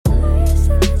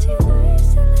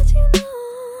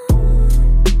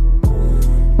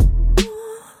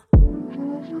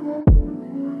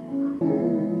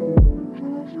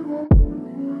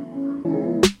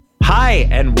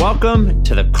Welcome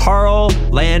to the Carl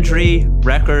Landry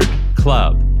Record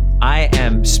Club. I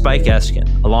am Spike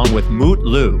Eskin, along with Moot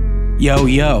Lou. Yo,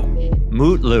 yo.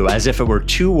 Moot Lou, as if it were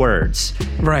two words.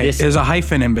 Right, there's a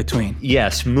hyphen in between.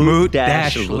 Yes, Moot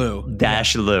dash Lou.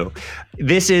 Dash Lou.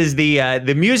 This is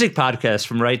the music podcast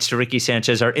from Rights to Ricky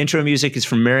Sanchez. Our intro music is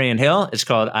from Marion Hill. It's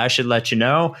called I Should Let You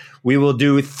Know. We will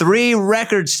do 3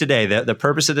 records today. The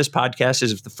purpose of this podcast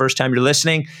is, if the first time you're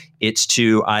listening, it's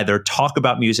to either talk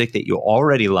about music that you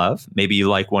already love, maybe you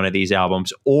like one of these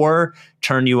albums, or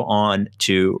turn you on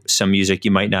to some music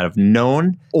you might not have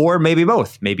known, or maybe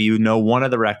both. Maybe you know one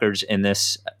of the records in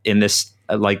this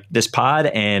like this pod,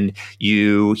 and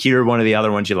you hear one of the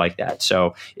other ones you like that.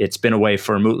 So it's been a way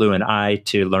for Mootlu and I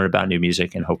to learn about new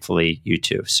music, and hopefully you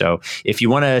too. So if you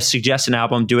want to suggest an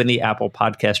album, do it in the Apple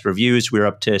Podcast reviews. We're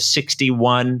up to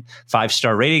 61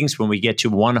 5-star ratings. When we get to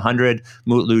 100,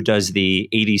 Mootlu does the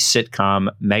 80s sitcom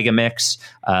mega mix.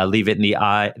 Leave it in the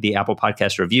Apple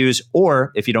Podcast reviews,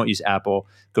 or if you don't use Apple,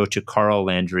 go to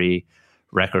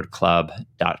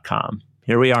carllandryrecordclub.com.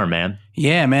 Here we are, man.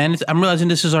 Yeah, man. I'm realizing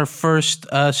this is our first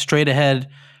straight ahead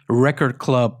record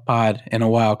club pod in a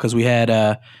while, because we had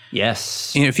a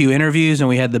few interviews, and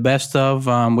we had the best of,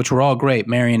 which were all great.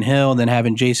 Marion Hill, then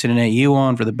having Jason and AU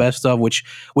on for the best of, which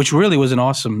really was an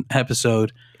awesome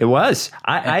episode. It was.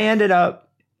 I ended up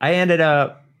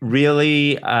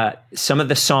really some of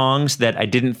the songs that I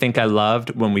didn't think I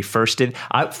loved when we first did.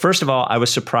 First of all, I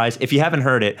was surprised. If you haven't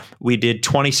heard it, we did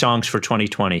 20 songs for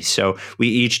 2020. So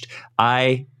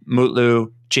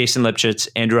Mootlu, Jason Lipschitz,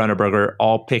 Andrew Unterberger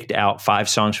all picked out 5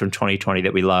 songs from 2020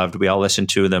 that we loved. We all listened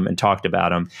to them and talked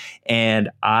about them. And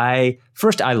I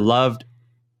loved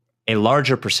a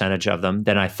larger percentage of them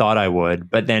than I thought I would.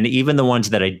 But then even the ones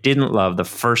that I didn't love the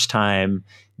first time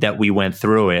that we went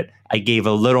through it, I gave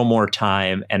a little more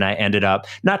time, and I ended up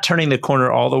not turning the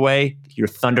corner all the way. Your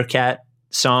Thundercat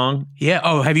song. Yeah.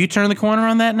 Oh, have you turned the corner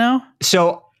on that now?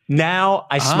 So now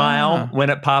I smile when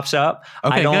it pops up.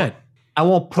 Okay, good. I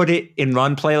won't put it in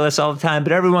run playlists all the time,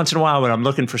 but every once in a while when I'm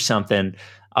looking for something,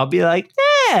 I'll be like,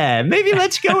 yeah, maybe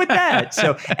let's go with that.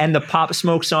 So, and the Pop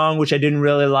Smoke song, which I didn't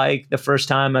really like the first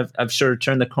time, I've sort of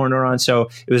turned the corner on. So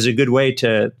it was a good way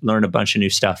to learn a bunch of new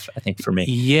stuff, I think, for me.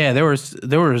 Yeah, there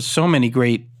were so many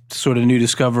great sort of new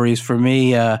discoveries for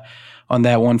me on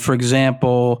that one. For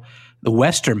example, the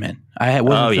Westerman. I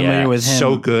wasn't familiar with him.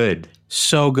 So good.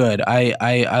 So good.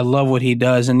 I love what he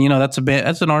does. And,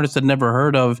 that's an artist I'd never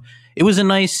heard of. It was a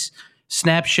nice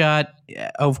snapshot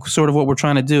of sort of what we're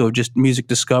trying to do, of just music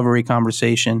discovery,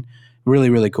 conversation. Really,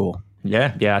 really cool.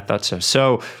 Yeah, I thought so.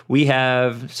 So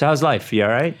how's life? You all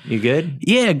right? You good?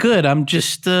 Yeah, good. I'm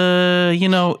just,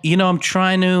 I'm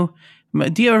trying to,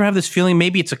 do you ever have this feeling,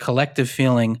 maybe it's a collective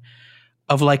feeling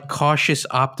of like cautious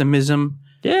optimism?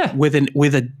 Yeah. With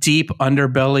a deep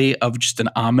underbelly of just an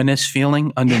ominous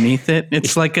feeling underneath it.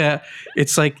 It's like the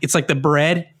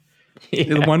bread.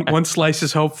 Yeah. One slice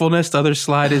is hopefulness, the other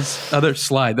side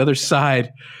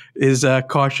is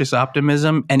cautious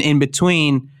optimism, and in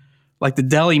between, like the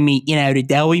deli meat. Yeah,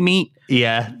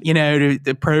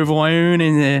 the provolone,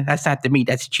 and that's not the meat,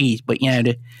 that's cheese. But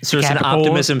so it's an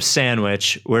optimism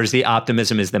sandwich, whereas the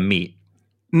optimism is the meat.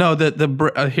 No,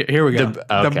 here we go.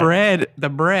 The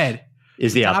bread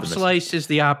is the optimism. Top slice is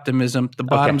the optimism. The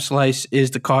bottom slice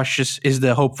is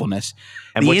the hopefulness.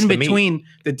 And the in between,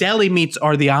 the deli meats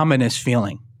are the ominous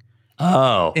feeling.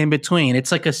 Oh, in between,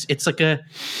 it's an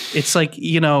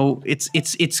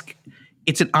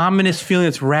ominous feeling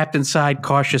that's wrapped inside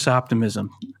cautious optimism.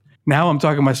 Now I'm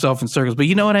talking myself in circles, but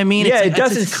you know what I mean? Yeah, it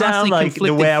doesn't sound like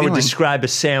the way I would describe a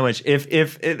sandwich.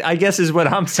 If I guess is what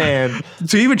I'm saying.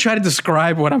 To even try to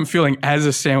describe what I'm feeling as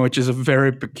a sandwich is a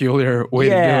very peculiar way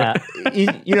to do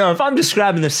it. If I'm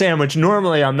describing the sandwich,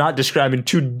 normally I'm not describing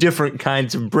 2 different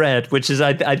kinds of bread, which is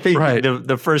I think right.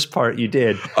 the first part you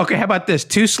did. Okay, how about this?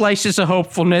 2 slices of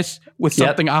hopefulness with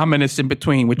something ominous in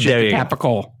between, which is the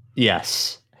capital.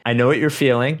 Yes. I know what you're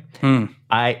feeling.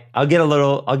 I'll get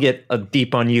a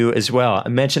deep on you as well. I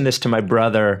mentioned this to my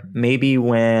brother. Maybe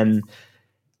when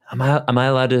am I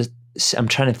allowed to? I'm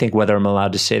trying to think whether I'm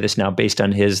allowed to say this now based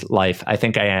on his life. I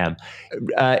think I am.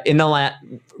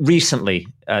 Recently,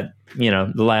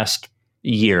 the last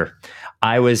year,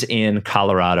 I was in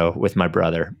Colorado with my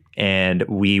brother, and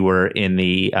we were in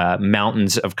the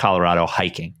mountains of Colorado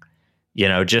hiking.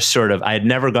 Just sort of. I had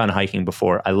never gone hiking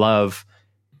before. I love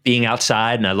being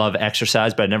outside and I love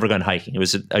exercise, but I'd never gone hiking. It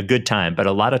was a good time, but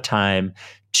a lot of time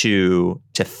to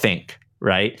think,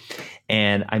 right?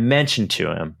 And I mentioned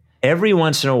to him, every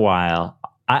once in a while,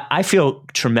 I feel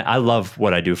I love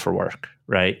what I do for work,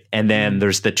 right? And then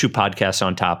there's the 2 podcasts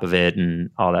on top of it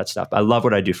and all that stuff. I love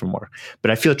what I do from work,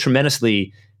 but I feel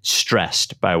tremendously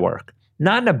stressed by work.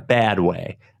 Not in a bad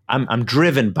way. I'm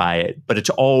driven by it, but it's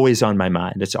always on my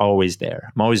mind. It's always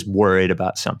there. I'm always worried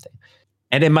about something.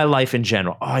 And in my life in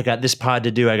general, I got this pod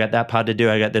to do. I got that pod to do.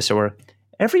 I got this at work.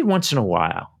 Every once in a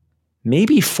while,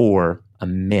 maybe for a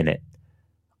minute,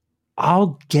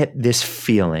 I'll get this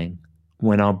feeling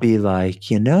when I'll be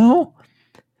like, it's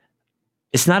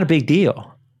not a big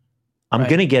deal. I'm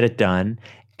going to get it done.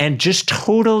 And just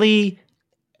totally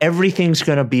everything's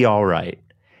going to be all right.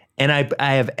 And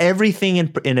I have everything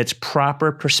in its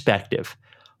proper perspective,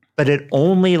 but it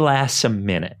only lasts a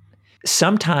minute.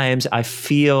 Sometimes I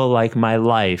feel like my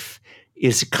life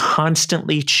is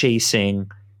constantly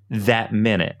chasing that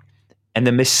minute. And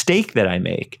the mistake that I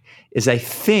make is I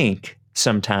think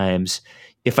sometimes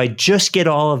if I just get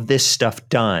all of this stuff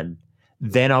done,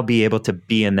 then I'll be able to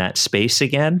be in that space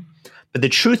again. But the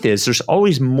truth is there's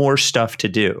always more stuff to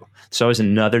do. There's always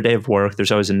another day of work.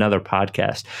 There's always another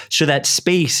podcast. So that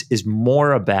space is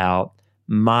more about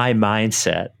my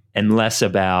mindset and less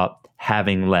about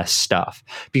having less stuff.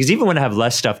 Because even when I have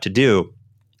less stuff to do,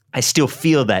 I still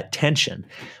feel that tension.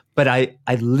 But I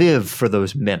live for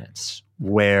those minutes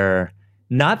where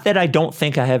not that I don't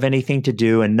think I have anything to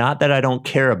do and not that I don't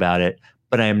care about it,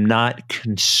 but I am not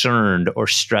concerned or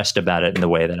stressed about it in the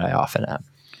way that I often am.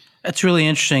 That's really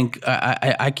interesting.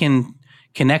 I can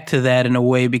connect to that in a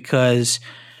way because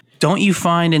don't you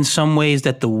find in some ways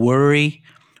that the worry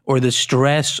or the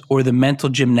stress or the mental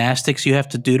gymnastics you have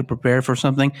to do to prepare for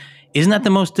something, isn't that the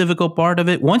most difficult part of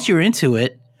it? Once you're into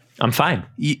it, I'm fine.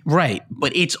 Right.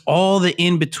 But it's all the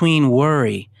in-between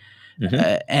worry.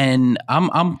 Mm-hmm. And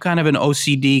I'm kind of an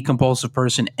OCD compulsive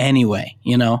person anyway,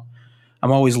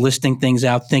 I'm always listing things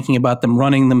out, thinking about them,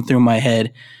 running them through my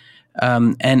head.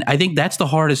 And I think that's the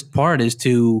hardest part is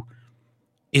to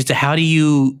how do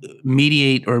you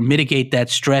mediate or mitigate that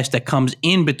stress that comes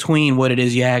in between what it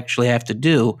is you actually have to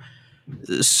do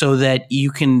so that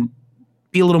you can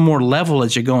be a little more level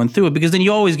as you're going through it, because then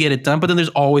you always get it done, but then there's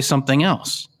always something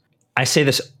else. I say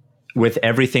this with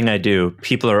everything I do.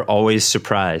 People are always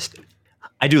surprised.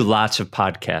 I do lots of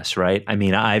podcasts, right? I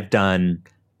mean, I've done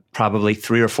probably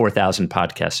 3,000 or 4,000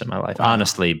 podcasts in my life,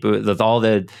 honestly, with all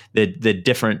the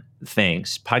different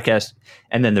things, podcasts,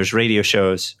 and then there's radio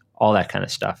shows, all that kind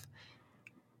of stuff.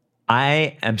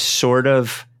 I am sort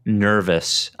of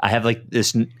nervous. I have like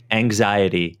this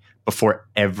anxiety before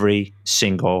every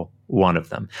single one of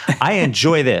them. I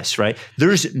enjoy this, right?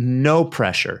 There's no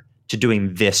pressure to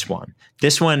doing this one.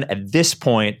 This one at this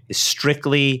point is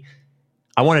strictly,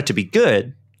 I want it to be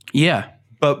good. Yeah.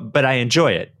 But I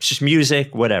enjoy it. It's just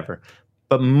music, whatever.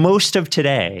 But most of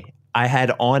today, I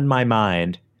had on my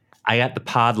mind, I got the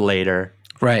pod later.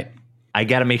 Right. I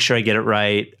got to make sure I get it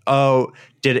right. Oh,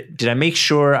 did I make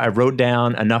sure I wrote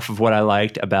down enough of what I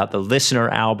liked about the Listener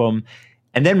album?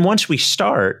 And then once we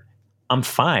start, I'm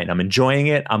fine. I'm enjoying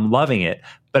it. I'm loving it.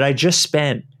 But I just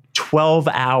spent 12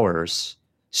 hours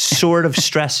sort of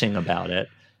stressing about it,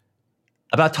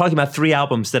 about talking about 3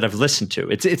 albums that I've listened to.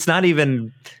 It's not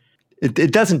even...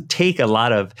 It doesn't take a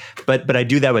lot of, but I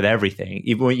do that with everything.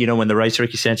 Even when, when the Rights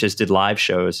Ricky Sanchez did live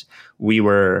shows, we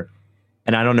were,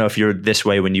 and I don't know if you're this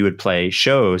way when you would play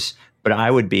shows, but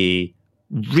I would be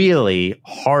really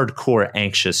hardcore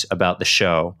anxious about the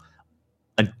show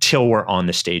until we're on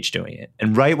the stage doing it.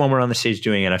 And right when we're on the stage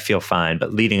doing it, I feel fine,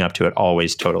 but leading up to it,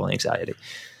 always total anxiety.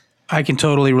 I can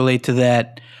totally relate to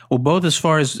that. Well, both as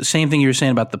far as the same thing you were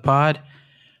saying about the pod,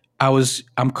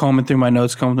 I'm combing through my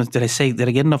notes. Did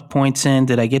I get enough points in?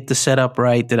 Did I get the setup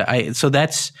right? So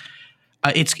that's,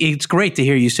 it's great to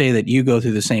hear you say that you go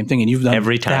through the same thing and you've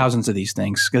done thousands of these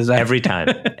things. Every time.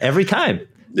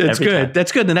 That's good.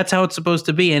 That's good. And that's how it's supposed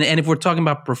to be. And if we're talking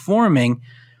about performing,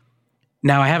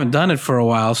 now I haven't done it for a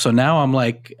while. So now I'm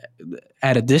like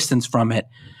at a distance from it.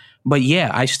 But yeah,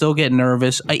 I still get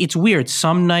nervous. It's weird.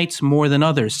 Some nights more than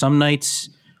others. Some nights,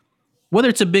 whether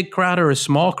it's a big crowd or a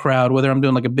small crowd, whether I'm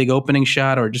doing like a big opening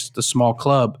shot or just a small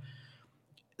club,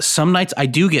 some nights I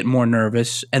do get more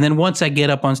nervous. And then once I get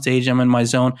up on stage, I'm in my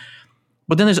zone.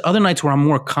 But then there's other nights where I'm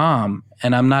more calm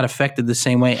and I'm not affected the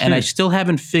same way. And I still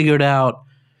haven't figured out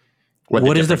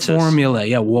what is the formula.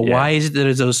 Yeah. Well, why is it that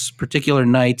there's those particular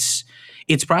nights?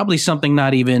 It's probably something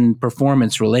not even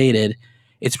performance related.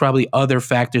 It's probably other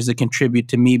factors that contribute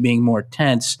to me being more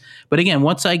tense. But again,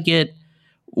 once I get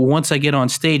on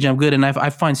stage, I'm good. And I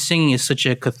find singing is such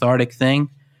a cathartic thing.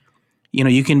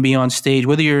 You can be on stage,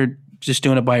 whether you're just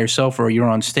doing it by yourself or you're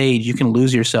on stage, you can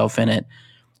lose yourself in it.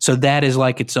 So that is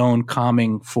like its own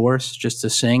calming force just to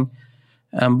sing.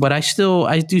 But I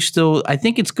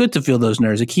think it's good to feel those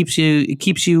nerves. It keeps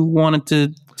you wanting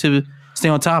to stay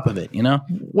on top of it, you know?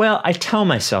 Well, I tell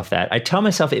myself that. I tell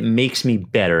myself it makes me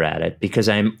better at it because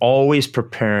I'm always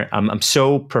prepared. I'm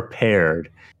so prepared.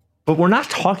 But we're not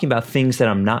talking about things that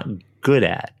I'm not good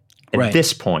at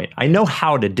this point. I know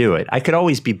how to do it. I could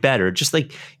always be better. Just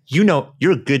like, you know,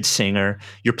 you're a good singer.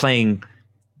 You're playing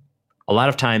a lot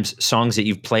of times songs that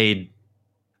you've played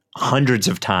hundreds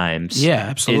of times. Yeah,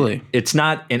 absolutely. It's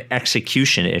not an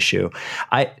execution issue.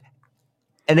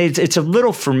 And it's a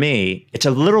little, for me, it's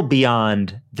a little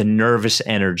beyond the nervous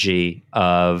energy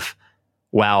of,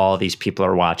 wow, all these people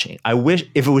are watching. I wish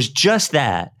if it was just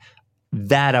that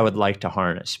I would like to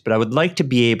harness, but I would like to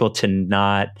be able to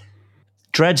not,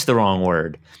 dread's the wrong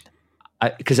word.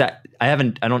 Because I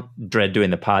don't dread doing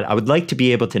the pod. I would like to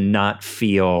be able to not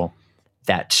feel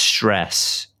that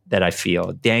stress that I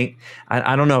feel.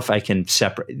 I don't know if I can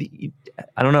separate.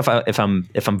 I don't know if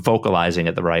I'm vocalizing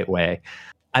it the right way.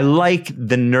 I like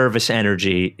the nervous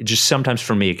energy. It just sometimes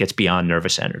for me, it gets beyond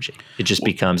nervous energy. It just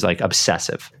becomes like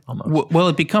obsessive almost. Well,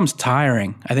 it becomes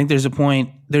tiring. I think there's a point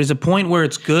where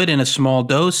it's good in a small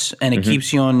dose and it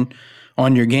keeps you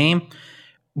on your game.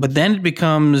 But then it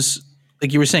becomes,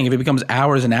 like you were saying, if it becomes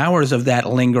hours and hours of that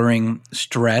lingering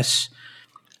stress,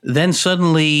 then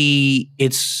suddenly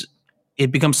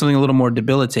it becomes something a little more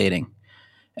debilitating.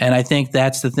 And I think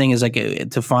that's the thing, is like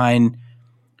to find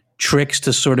tricks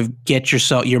to sort of get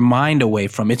your mind away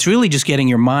from it. It's really just getting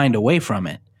your mind away from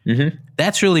it. Mm-hmm.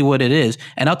 That's really what it is.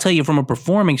 And I'll tell you, from a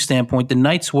performing standpoint, the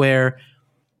nights where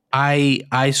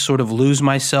I sort of lose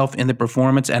myself in the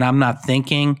performance and I'm not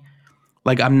thinking,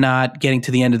 like I'm not getting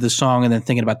to the end of the song and then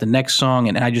thinking about the next song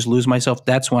and I just lose myself,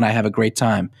 that's when I have a great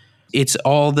time. It's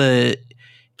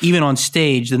even on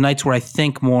stage, the nights where I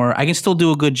think more, I can still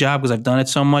do a good job because I've done it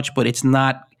so much, but it's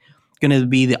not going to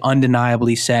be the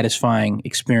undeniably satisfying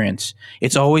experience.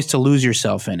 It's always to lose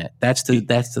yourself in it. That's the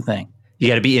thing. You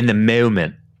got to be in the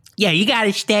moment. Yeah, you got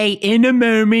to stay in the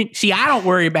moment. See, I don't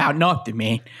worry about nothing,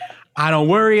 man. I don't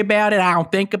worry about it. I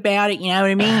don't think about it. You know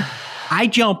what I mean? I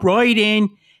jump right in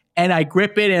and I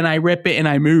grip it and I rip it and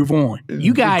I move on.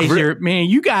 You guys are,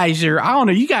 I don't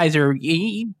know, you guys are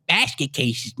basket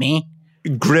cases, man.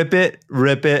 Grip it,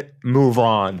 rip it, move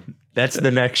on. That's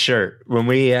the next shirt. When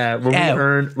we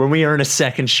earn a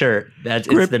second shirt, it's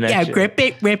the next shirt. Grip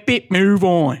it, rip it, move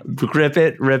on. Grip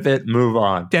it, rip it, move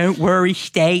on. Don't worry,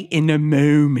 stay in the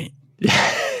moment.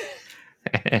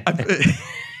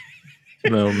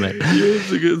 Moment.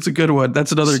 It's a good one.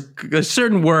 That's another. There's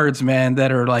certain words, man,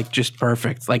 that are like just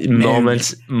perfect. Like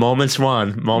moments. Moment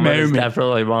is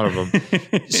definitely one of them.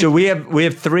 So we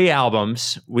have 3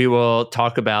 albums we will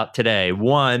talk about today.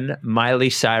 One, Miley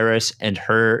Cyrus and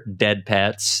Her Dead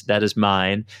Pets. That is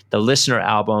mine. The listener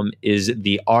album is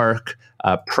The Ark,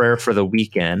 Prayer for the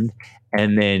Weekend.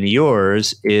 And then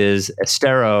yours is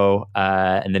Estero,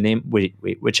 and the name. Wait,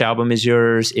 which album is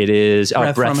yours? It is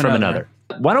Breath from Another.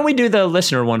 Why don't we do the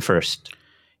listener one first?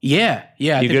 Yeah.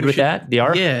 You good with that? The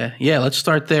Ark? Yeah. Let's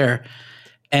start there.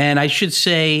 And I should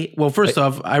say, well, first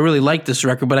off, I really like this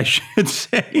record, but I should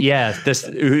say,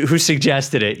 who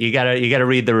suggested it? You gotta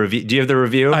read the review. Do you have the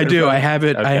review? I do. I have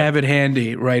it. Okay. I have it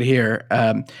handy right here.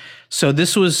 So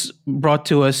this was brought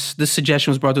to us. This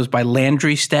suggestion was brought to us by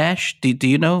Landry Stash. Do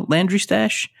you know Landry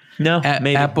Stash? No,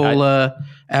 maybe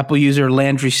Apple user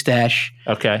Landry Stash.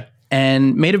 Okay.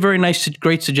 And made a very nice,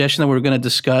 great suggestion that we're going to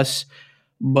discuss,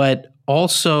 but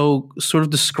also sort of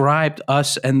described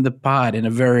us and the pod in a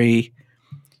very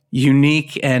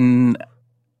unique and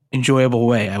enjoyable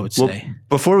way, I would say. Well,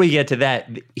 before we get to that,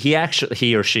 he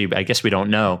or she, I guess we don't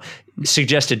know,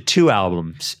 suggested 2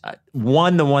 albums.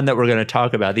 One, the one that we're going to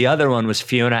talk about. The other one was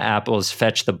Fiona Apple's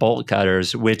Fetch the Bolt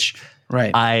Cutters, which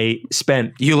I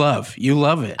spent... You love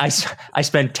it. I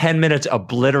spent 10 minutes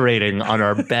obliterating on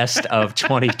our best of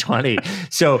 2020.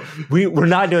 So we're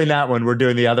not doing that one. We're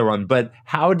doing the other one. But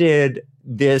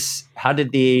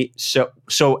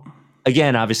so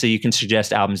again, obviously you can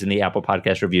suggest albums in the Apple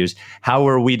Podcast reviews. How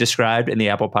were we described in the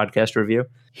Apple Podcast review?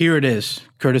 Here it is,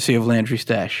 courtesy of Landry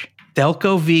Stash.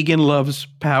 Delco Vegan loves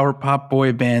power pop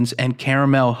boy bands and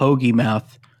caramel hoagie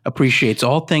mouth appreciates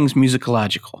all things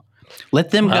musicological.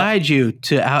 Let them guide you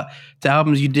to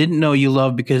albums you didn't know you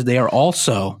loved because they are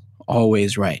also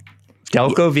always right.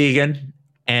 Delco Vegan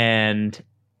and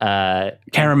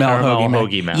caramel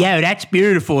hoagie mouth. Yeah, that's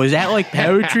beautiful. Is that like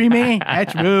poetry, man?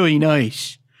 That's really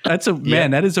nice.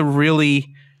 Man, that is a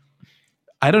really,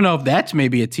 I don't know if that's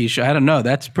maybe a t-shirt. I don't know.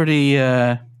 That's pretty.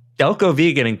 Delco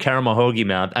Vegan and caramel hoagie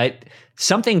mouth.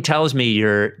 Something tells me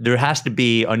there has to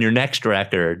be on your next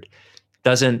record.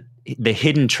 Doesn't the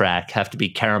hidden track have to be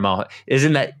caramel?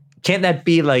 Can't that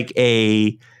be like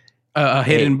a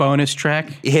hidden bonus track?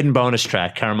 Hidden bonus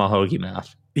track, caramel hoagie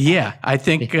mouth. Yeah, I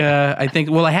think.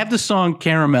 Well, I have the song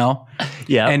Caramel.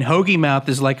 Yeah. And Hoagie Mouth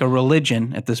is like a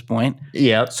religion at this point.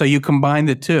 Yeah. So you combine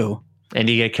the two, and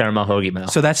you get Caramel Hoagie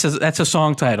Mouth. So that's a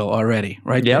song title already,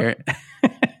 right there.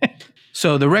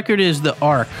 So the record is The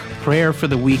Ark, Prayer for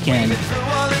the Weekend.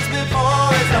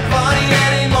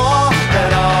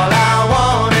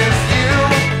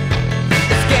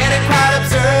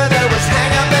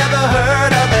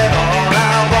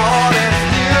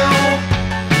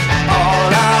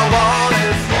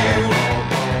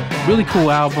 Really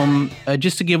cool album.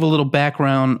 Just to give a little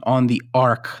background on The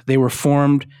Ark, they were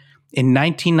formed in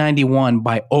 1991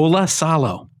 by Ola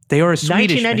Salo. They are a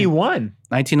Swedish 1991.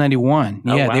 1991.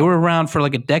 Yeah, wow. They were around for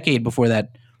like a decade before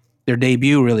that their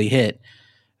debut really hit.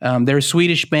 They're a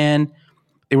Swedish band.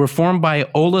 They were formed by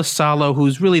Ola Salo,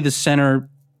 who's really the center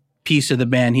piece of the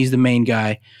band. He's the main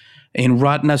guy in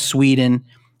Rotna, Sweden.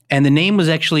 And the name was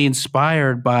actually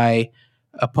inspired by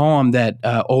a poem that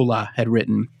Ola had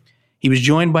written. He was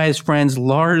joined by his friends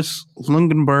Lars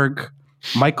Lungenberg,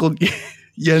 Michael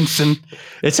Jensen.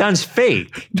 It sounds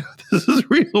fake. This is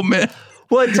real, man.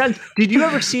 Well, it sounds. Did you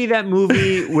ever see that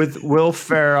movie with Will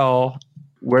Ferrell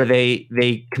where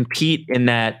they compete in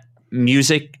that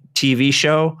music TV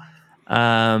show?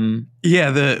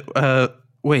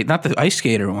 Wait, not the ice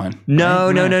skater one.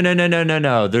 No.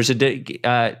 There's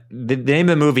the name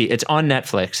of the movie. It's on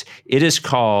Netflix. It is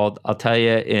called. I'll tell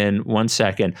you in 1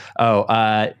 second.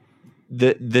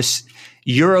 This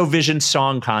Eurovision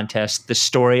Song Contest, The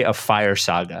Story of Fire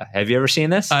Saga. Have you ever seen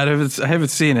this? I haven't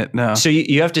seen it, no. So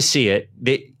you have to see it.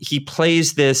 He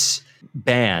plays this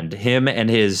band, him and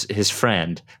his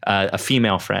friend, a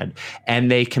female friend, and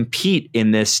they compete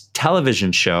in this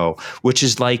television show, which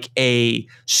is like a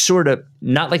sort of,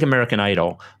 not like American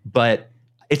Idol, but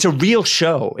it's a real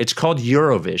show. It's called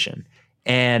Eurovision.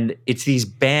 And it's these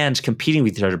bands competing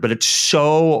with each other, but it's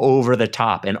so over the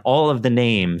top. And all of the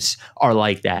names are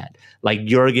like that, like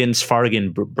Jürgens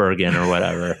Fargenbergen or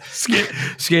whatever.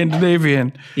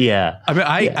 Scandinavian. Yeah. I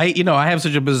mean, I have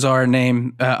such a bizarre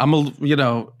name.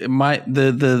 The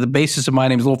basis of my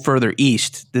name is a little further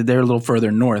east. They're a little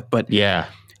further north, but yeah,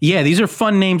 these are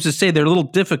fun names to say. They're a little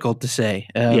difficult to say.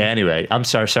 Anyway, I'm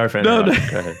sorry for interrupting.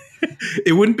 Go ahead.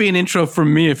 It wouldn't be an intro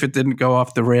from me if it didn't go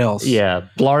off the rails. Yeah.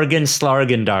 Blargen,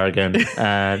 Slargen, Dargen.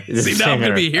 See, now I'm going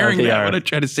to be hearing that when I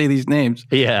try to say these names.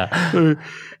 Yeah.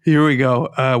 Here we go.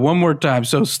 One more time.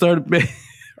 So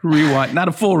rewind. Not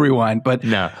a full rewind, but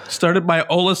no. Started by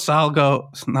Ola Salgo.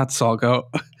 Not Salgo.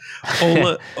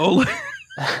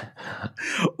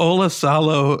 Ola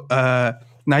Salo,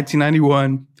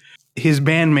 1991. His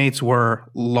bandmates were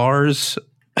Lars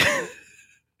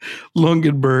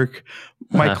Lungenberg,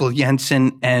 Michael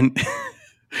Jensen, and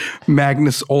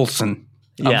Magnus Olsson.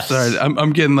 I'm sorry.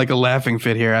 I'm getting like a laughing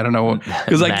fit here. I don't know.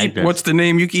 Because what's the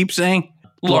name you keep saying?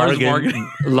 Largen,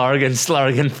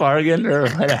 Slargen, Fargen, or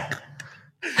whatever.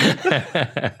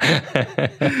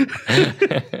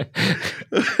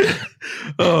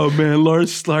 Oh, man.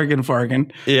 Lars Slargen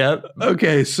Fargen. Yep.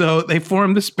 Okay. So they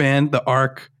formed this band, The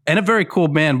Ark. And a very cool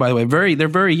band, by the way. They're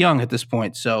very young at this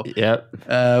point. So, yep.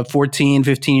 14,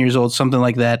 15 years old, something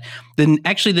like that. Then,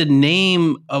 actually, the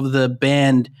name of the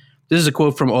band, this is a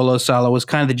quote from Ola Salo, was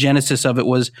kind of the genesis of it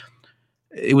was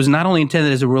not only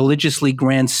intended as a religiously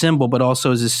grand symbol, but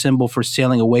also as a symbol for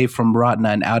sailing away from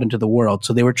Rotna and out into the world.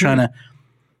 So they were trying to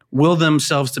will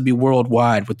themselves to be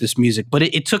worldwide with this music. But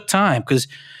it took time because,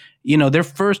 their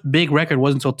first big record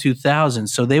wasn't until 2000.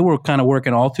 So they were kind of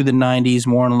working all through the 90s,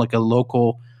 more on like a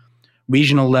local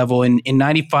regional level. In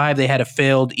 95, they had a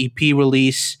failed EP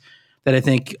release that I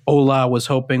think Ola was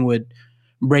hoping would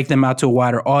break them out to a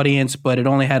wider audience, but it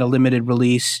only had a limited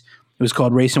release. It was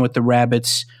called Racing with the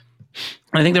Rabbits.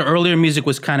 I think their earlier music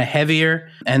was kind of heavier,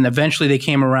 and eventually they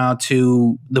came around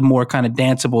to the more kind of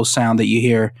danceable sound that you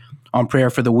hear on Prayer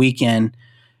for the Weekend.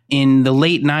 In the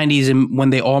late 90s, and when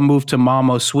they all moved to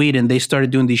Malmo, Sweden, they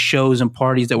started doing these shows and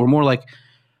parties that were more like,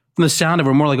 from the sound of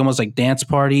it, more like almost like dance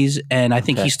parties. And I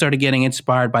think he started getting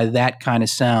inspired by that kind of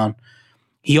sound.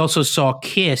 He also saw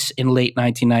Kiss in late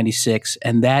 1996,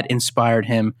 and that inspired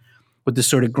him with this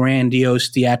sort of grandiose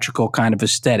theatrical kind of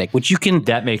aesthetic, which you can...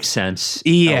 That makes sense.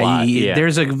 Yeah.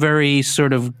 There's a very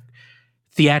sort of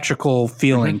theatrical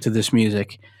feeling to this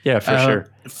music. Yeah, for sure.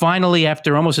 Finally,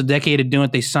 after almost a decade of doing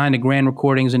it, they signed to Grand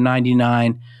Recordings in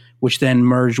 99, which then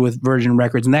merged with Virgin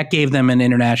Records, and that gave them an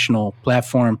international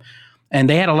platform. And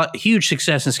they had huge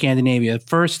success in Scandinavia. The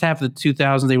first half of the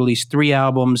 2000s, they released 3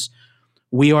 albums: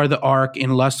 We Are the Ark,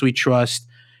 In Lust We Trust,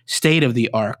 State of the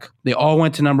Ark. They all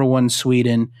went to number 1 in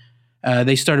Sweden.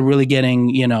 They started really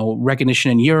getting,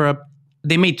 recognition in Europe.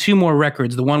 They made 2 more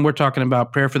records. The one we're talking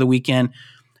about, Prayer for the Weekend,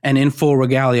 and in full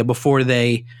regalia before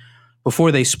they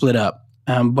split up.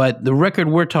 But the record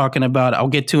we're talking about, I'll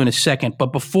get to in a second. But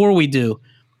before we do,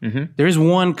 there's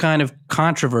one kind of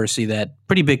controversy,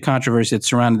 pretty big controversy that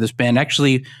surrounded this band.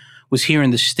 Actually was here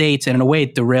in the States, and in a way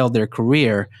it derailed their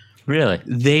career. Really?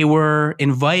 They were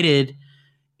invited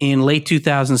in late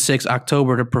 2006,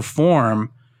 October, to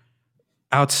perform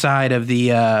outside of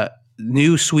the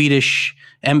new Swedish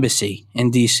embassy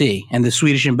in D.C., and the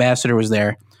Swedish ambassador was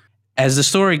there. As the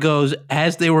story goes,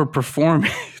 as they were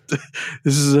performing,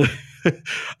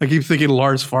 I keep thinking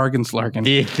Lars Fargenslarken.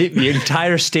 The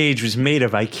entire stage was made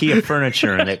of IKEA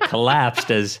furniture, and it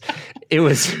collapsed as it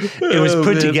was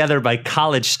put together by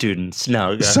college students.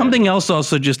 No, something else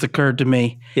also just occurred to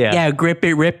me. Yeah, grip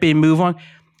it, rip it, move on.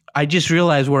 I just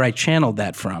realized where I channeled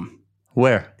that from.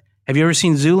 Where? Have you ever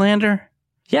seen Zoolander?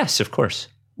 Yes, of course.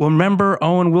 Well, remember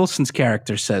Owen Wilson's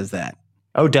character says that.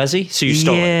 Oh, does he? So you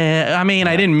stole it? Yeah, I mean,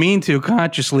 I didn't mean to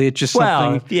consciously. It's just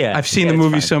something. Yeah, I've seen the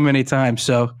movie so many times.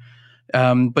 So,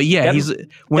 but yeah,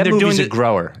 that movie's a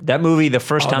grower. That movie, the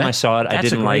first time I saw it, I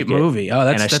didn't like it. That's a great movie. Oh,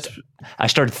 I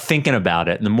started thinking about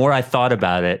it, and the more I thought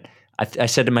about it, I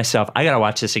said to myself, I got to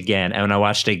watch this again. And when I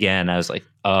watched it again, I was like,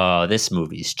 oh, this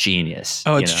movie's genius.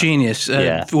 Oh, it's genius.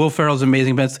 Will Ferrell's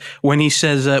amazing. But when he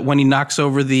says, when he knocks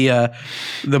over the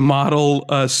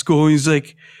model school, he's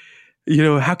like,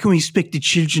 how can we expect the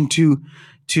children to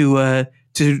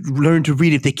learn to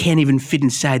read if they can't even fit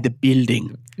inside the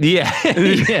building? Yeah.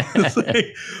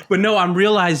 But no, I'm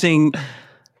realizing,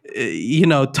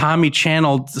 Tommy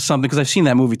channeled something because I've seen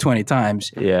that movie 20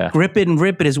 times. Yeah. Grip It and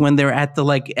Rip It is when they're at the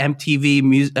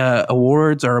MTV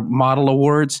awards or model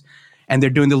awards, and they're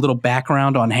doing the little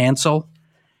background on Hansel.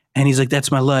 And he's like,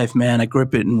 that's my life, man. I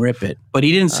grip it and rip it. But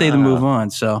he didn't say the move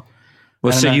on, so.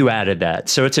 Well, so you added that.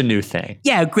 So it's a new thing.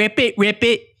 Yeah, grip it, rip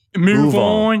it, move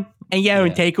on. And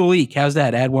and take a leak. How's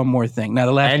that? Add one more thing. Now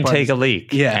the last and part take a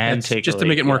leak. Yeah, and take just to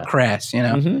make it more crass,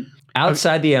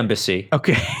 Outside the embassy.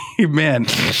 Okay, man.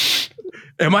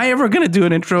 Am I ever going to do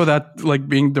an intro without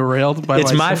being derailed by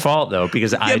It's my fault though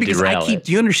because I derail it.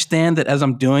 Do you understand that as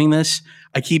I'm doing this,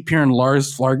 I keep hearing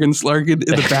Lars Fargenslarken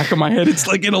in the back of my head. It's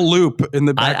like in a loop in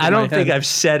the back of my head. I don't think I've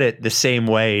said it the same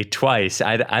way twice.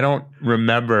 I don't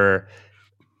remember.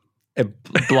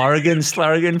 Blargen.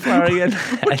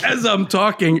 As I'm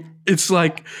talking, it's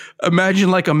like, imagine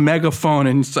like a megaphone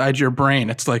inside your brain.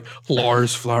 It's like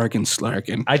Lars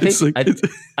Fargenslarken.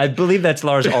 I believe that's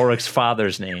Lars Ulrich's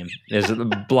father's name. Is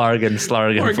Blargen.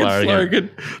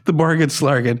 The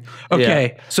Bargenslarken.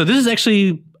 Okay, so this is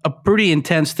actually a pretty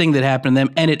intense thing that happened to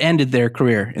them, and it ended their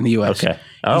career in the U.S. Okay.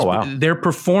 Oh, wow. They're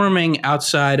performing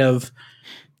outside of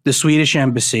the Swedish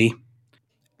embassy.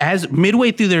 As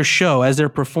midway through their show, as they're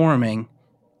performing,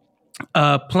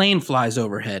 a plane flies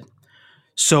overhead.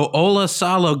 So Ola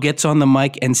Salo gets on the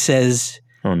mic and says,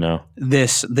 "Oh no,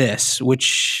 this,"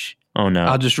 which oh no,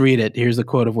 I'll just read it. Here's the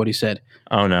quote of what he said.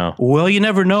 Oh no. Well, you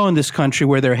never know in this country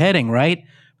where they're heading, right?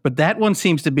 But that one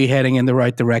seems to be heading in the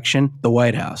right direction, the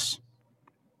White House.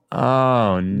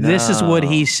 Oh no. This is what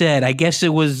he said. I guess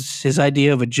it was his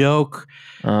idea of a joke.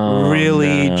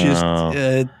 Just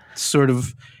sort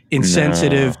of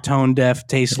insensitive, tone-deaf,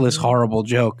 tasteless, horrible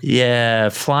joke. Yeah,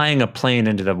 flying a plane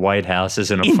into the White House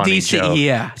isn't a funny joke.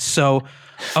 Yeah, so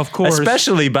of course.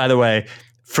 Especially, by the way,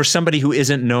 for somebody who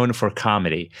isn't known for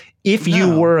comedy. If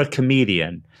you were a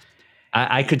comedian,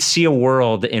 I could see a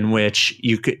world in which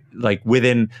you could,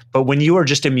 but when you are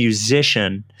just a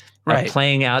musician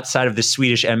playing outside of the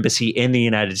Swedish embassy in the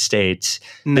United States,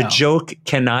 the joke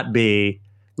cannot be,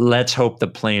 let's hope the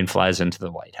plane flies into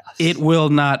the White House. It will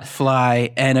not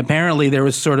fly. And apparently there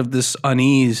was sort of this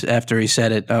unease after he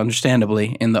said it,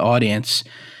 understandably, in the audience.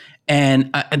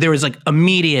 And there was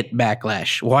immediate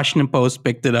backlash. Washington Post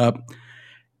picked it up.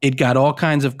 It got all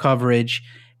kinds of coverage.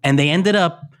 And they ended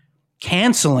up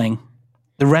canceling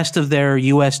the rest of their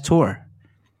U.S. tour.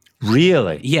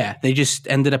 Really? Yeah. They just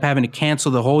ended up having to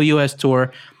cancel the whole U.S.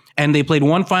 tour. And they played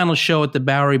one final show at the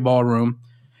Bowery Ballroom.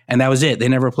 And that was it. They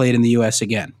never played in the U.S.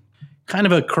 again. Kind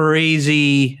of a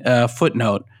crazy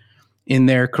footnote in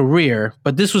their career.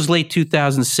 But this was late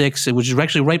 2006, which was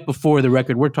actually right before the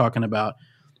record we're talking about,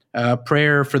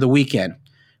 Prayer for the Weekend,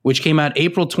 which came out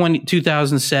April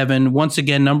 2007, once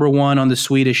again number one on the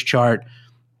Swedish chart,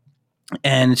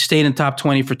 and stayed in top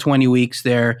 20 for 20 weeks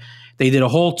there. They did a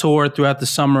whole tour throughout the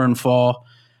summer and fall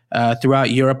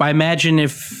throughout Europe. I imagine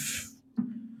if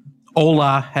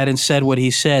Ola hadn't said what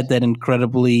he said, that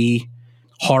incredibly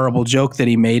horrible joke that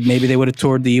he made, maybe they would have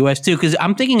toured the U.S. too. Because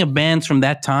I'm thinking of bands from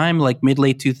that time, like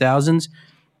mid-late 2000s,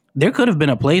 there could have been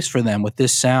a place for them with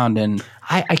this sound. And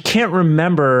I can't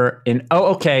remember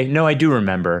no, I do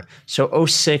remember. So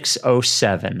 06,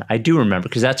 07, I do remember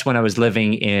because that's when I was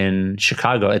living in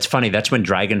Chicago. It's funny, that's when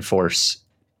Dragon Force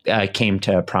came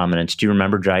to prominence. Do you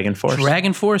remember Dragon Force?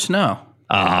 Dragon Force? No.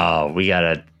 Oh,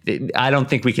 I don't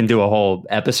think we can do a whole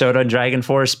episode on Dragon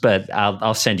Force, but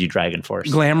I'll send you Dragon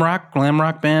Force. Glam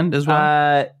rock band as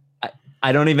well?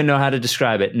 I don't even know how to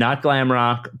describe it. Not glam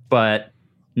rock, but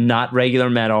not regular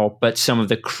metal, but some of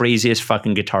the craziest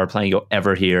fucking guitar playing you'll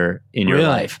ever hear in your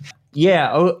life.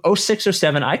 Yeah, 06,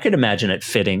 07, I could imagine it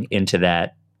fitting into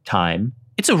that time.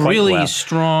 It's a really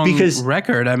strong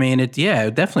record. I mean, it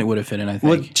definitely would have fit in, I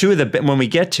think. Well, when we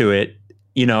get to it,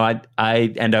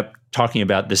 I end up talking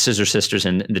about the Scissor Sisters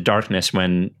and the Darkness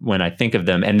when I think of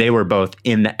them, and they were both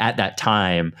at that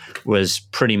time was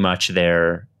pretty much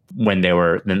there when they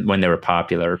were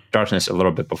popular. Darkness a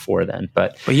little bit before then,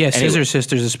 but yeah, anyway. Scissor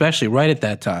Sisters especially right at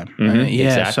that time. Mm-hmm, yeah,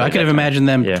 exactly, so I could have imagined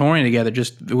them touring together.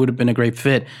 It would have been a great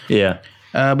fit. Yeah,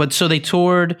 but so they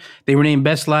toured. They were named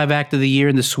Best Live Act of the Year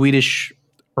in the Swedish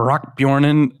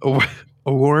Rockbjörnen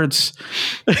Awards.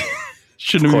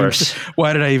 Shouldn't have.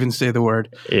 Why did I even say the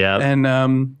word? Yeah.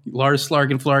 And Lars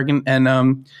Flargen,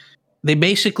 and they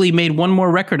basically made one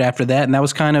more record after that, and that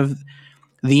was kind of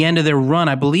the end of their run.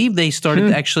 I believe they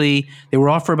started they were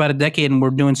off for about a decade and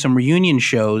were doing some reunion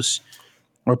shows.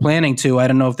 Or planning to. I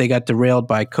don't know if they got derailed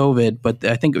by COVID, but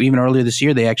I think even earlier this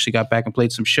year they actually got back and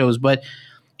played some shows. But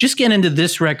just getting into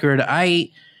this record,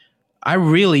 I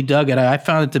really dug it. I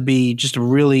found it to be just a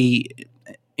really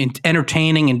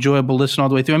entertaining, enjoyable listen all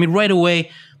the way through. I mean, right away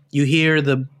you hear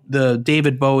the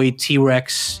David Bowie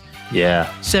T-Rex,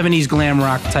 70s glam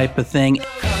rock type of thing.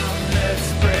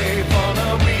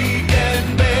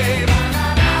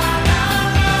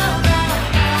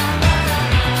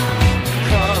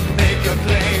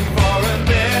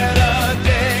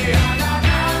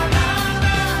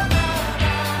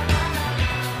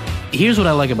 Here's what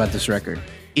I like about this record.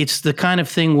 It's the kind of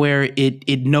thing where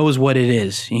it knows what it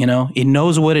is, It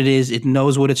knows what it is. It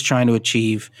knows what it's trying to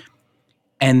achieve.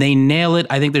 And they nail it.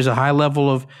 I think there's a high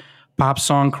level of pop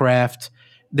song craft.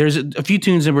 There's a few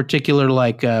tunes in particular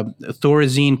like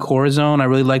Thorazine Corazon. I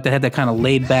really like that. Had that kind of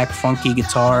laid back, funky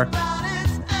guitar.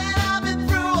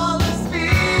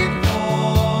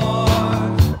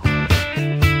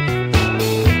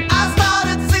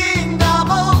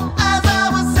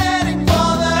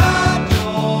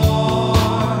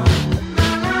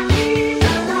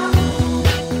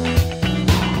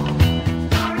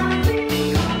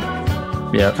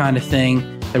 Kind of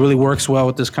thing that really works well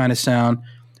with this kind of sound.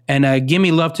 And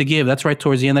Gimme Love to Give, that's right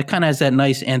towards the end. That kind of has that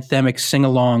nice anthemic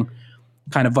sing-along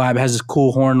kind of vibe. It has this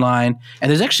cool horn line. And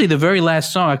there's actually the very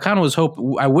last song.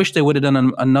 I wish they would have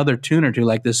done another tune or two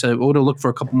like this. I would have looked for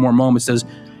a couple more moments. There's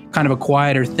kind of a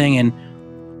quieter thing. And,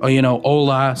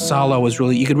 Ola Salo was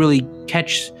really, you could really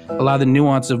catch a lot of the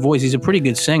nuance of voice. He's a pretty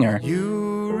good singer.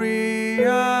 You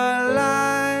realize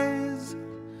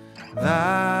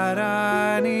that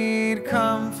I need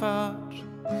comfort,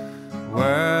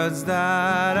 words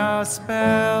that are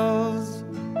spells,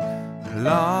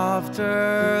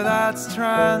 laughter that's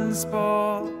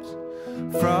transport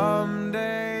from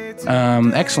day to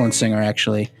day. Excellent singer,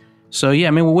 actually. So yeah,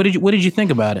 I mean, what did you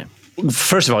think about it?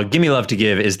 First of all, Gimme Love to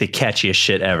Give is the catchiest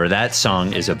shit ever. That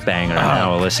song is a banger. I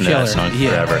will listen to that song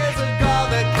forever.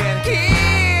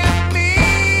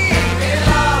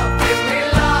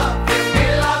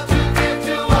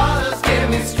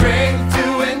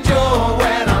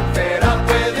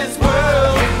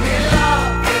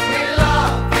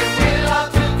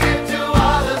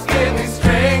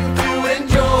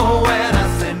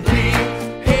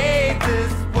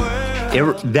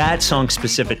 That song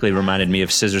specifically reminded me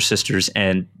of Scissor Sisters,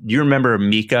 and you remember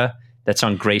Mika, that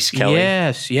song Grace Kelly?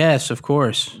 Yes, of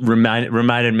course.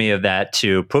 Reminded me of that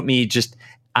too. Put me just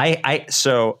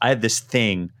so I have this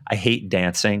thing. I hate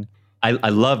dancing. I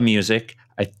love music.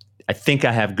 I think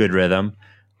I have good rhythm.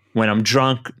 When I'm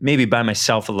drunk, maybe by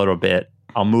myself a little bit,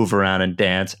 I'll move around and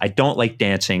dance. I don't like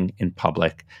dancing in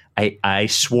public. I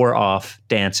swore off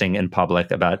dancing in public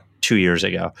about 2 years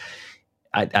ago.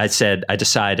 I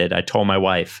told my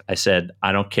wife, I said,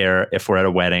 I don't care if we're at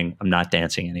a wedding, I'm not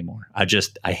dancing anymore. I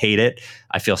hate it.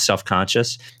 I feel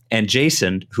self-conscious. And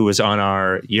Jason, who was on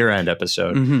our year-end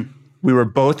episode, we were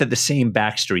both at the same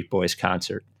Backstreet Boys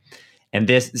concert. And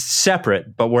this is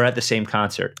separate, but we're at the same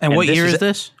concert. And what year is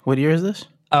this? What year is this?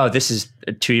 Oh, this is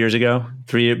 2 years ago,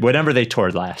 3 years, whenever they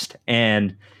toured last.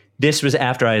 And this was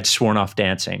after I had sworn off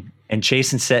dancing. And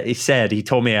Jason he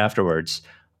told me afterwards,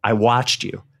 I watched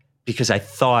you. because I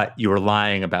thought you were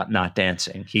lying about not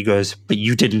dancing. He goes, but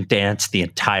you didn't dance the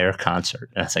entire concert.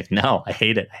 And I was like, no, I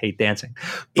hate it. I hate dancing.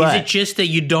 But is it just that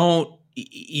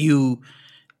you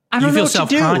feel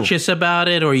self-conscious about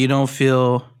it, or you don't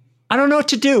feel... I don't know what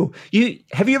to do.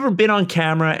 Have you ever been on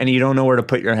camera and you don't know where to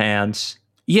put your hands?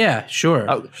 Yeah,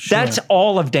 sure. That's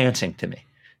all of dancing to me.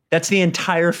 That's the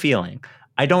entire feeling.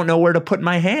 I don't know where to put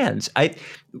my hands.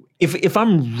 If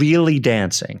I'm really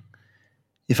dancing,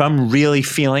 if I'm really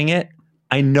feeling it,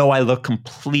 I know I look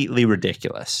completely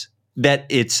ridiculous. That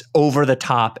it's over the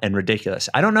top and ridiculous.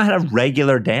 I don't know how to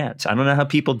regular dance. I don't know how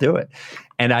people do it.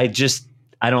 And I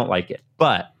don't like it.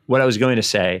 But what I was going to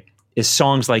say is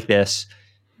songs like this,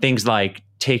 things like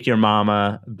 "Take Your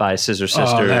Mama" by Scissor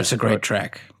Sisters. Oh, that's a great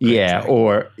track.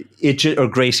 Or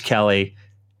Grace Kelly.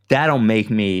 That'll make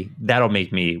me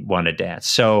want to dance.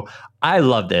 So I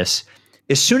love this.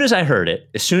 As soon as I heard it,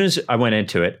 as soon as I went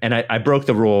into it, and I broke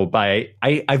the rule by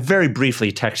I very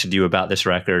briefly texted you about this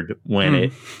record when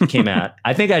it came out.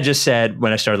 I think I just said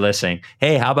when I started listening,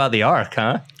 "Hey, how about the Ark,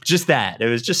 huh?" Just that. It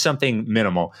was just something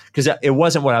minimal because it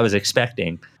wasn't what I was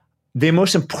expecting. The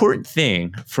most important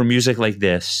thing for music like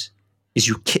this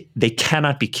is they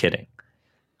cannot be kidding.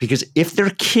 Because if they're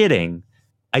kidding,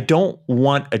 I don't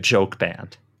want a joke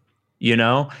band, you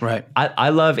know? Right. I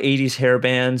love 80s hair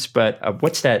bands, but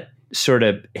what's that sort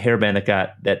of hair band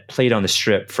that played on the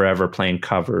Strip forever playing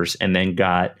covers and then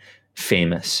got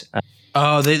famous?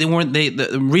 They weren't,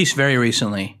 Reese very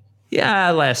recently.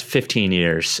 Yeah, last 15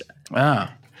 years. Oh.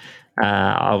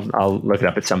 I'll look it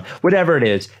up at some, whatever it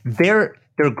is. They're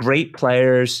great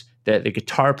players. The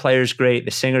guitar player's great.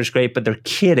 The singer's great, but they're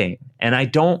kidding. And I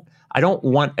don't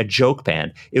want a joke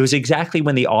band. It was exactly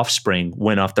when the Offspring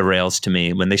went off the rails to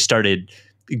me, when they started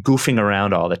goofing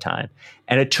around all the time.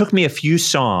 And it took me a few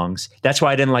songs. That's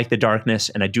why I didn't like The Darkness,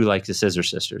 and I do like the Scissor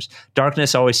Sisters.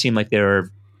 Darkness always seemed like they were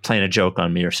playing a joke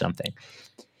on me or something.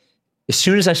 As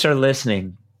soon as I started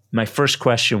listening, my first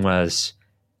question was,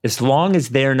 as long as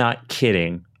they're not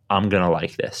kidding, I'm going to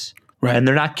like this. Right. And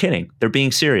they're not kidding. They're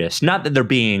being serious. Not that they're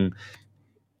being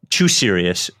too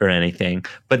serious or anything,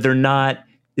 but they're not.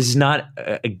 This is not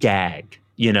a gag.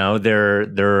 You know,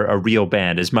 they're a real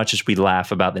band. As much as we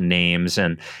laugh about the names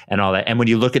and all that, and when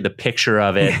you look at the picture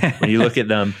of it, when you look at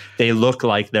them, they look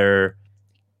like they're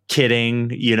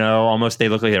kidding. You know, almost they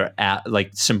look like they're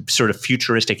like some sort of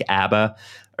futuristic ABBA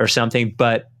or something.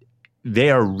 But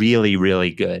they are really, really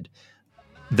good.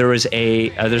 There's a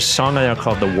song on there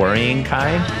called "The Worrying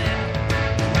Kind."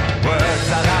 Words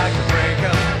I like to break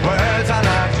 'em, words I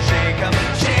like to shake 'em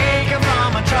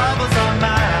from my troubles on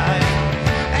mine.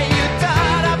 And you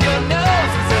tied up your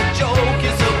nose, it's a joke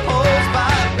you suppose,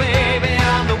 but baby,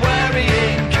 I'm the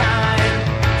worrying kind.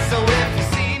 So if you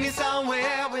see me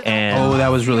somewhere with that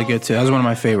was really good too. That was one of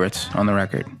my favorites on the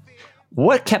record.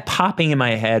 What kept popping in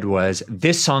my head was,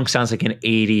 this song sounds like an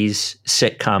 80s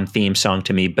sitcom theme song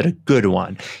to me, but a good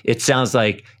one. It sounds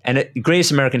like,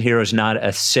 Greatest American Hero is not a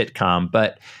sitcom,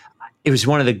 but it was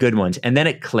one of the good ones. And then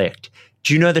it clicked.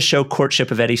 Do you know the show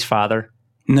Courtship of Eddie's Father?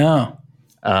 No.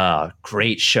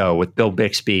 Great show with Bill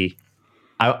Bixby.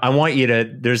 I want you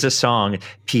to, there's a song,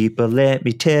 "People, let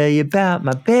me tell you about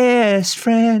my best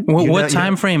friend." What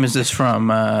time frame is this from?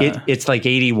 It's like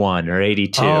 81 or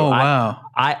 82. Oh, wow.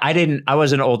 I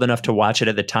wasn't old enough to watch it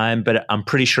at the time, but I'm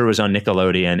pretty sure it was on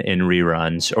Nickelodeon in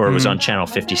reruns, or it was on Channel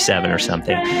 57 or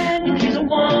something. He's a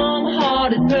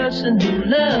warm-hearted person who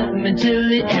loved me till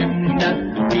the end.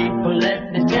 People,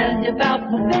 let me tell you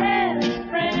about my best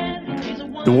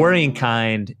friend. The Worrying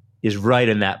Kind is right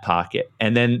in that pocket.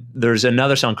 And then there's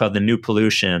another song called "The New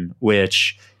Pollution,"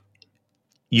 which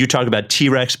you talk about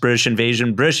T-Rex, British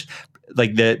Invasion,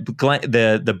 like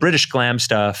the British glam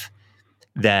stuff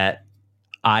that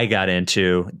I got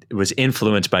into was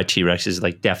influenced by T-Rex's,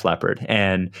 like Def Leppard.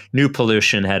 And New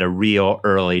Pollution had a real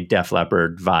early Def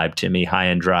Leppard vibe to me, High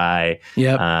and Dry,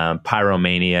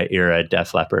 Pyromania era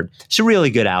Def Leppard. It's a really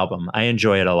good album. I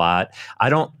enjoy it a lot. I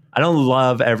don't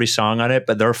love every song on it,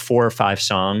 but there are 4 or 5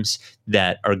 songs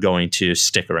that are going to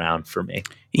stick around for me.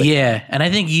 Yeah, and I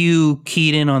think you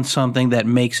keyed in on something that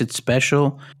makes it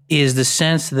special, is the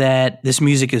sense that this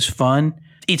music is fun.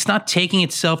 It's not taking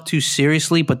itself too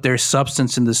seriously, but there's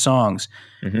substance in the songs.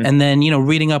 Mm-hmm. And then,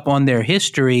 reading up on their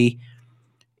history,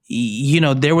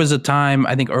 there was a time,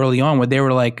 I think early on, where they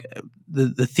were like,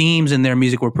 the themes in their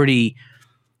music were pretty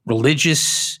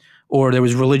religious, or there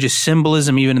was religious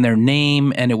symbolism even in their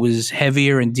name, and it was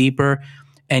heavier and deeper.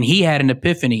 And he had an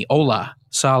epiphany, Ola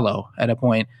Salo, at a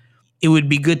point. It would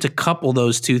be good to couple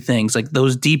those two things, like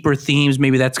those deeper themes,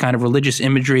 maybe that's kind of religious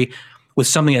imagery, with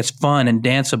something that's fun and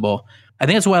danceable. I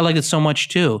think that's why I like it so much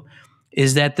too,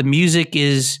 is that the music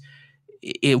is,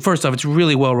 first off, it's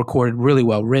really well recorded, really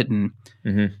well written.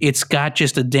 Mm-hmm. It's got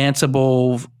just a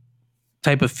danceable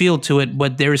type of feel to it,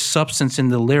 but there's substance in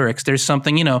the lyrics. There's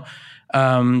something,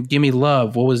 Give Me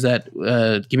Love. What was that?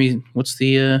 What's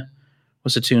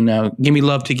the tune now? Give Me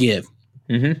Love to Give.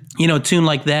 Mm-hmm. A tune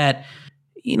like that.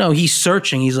 He's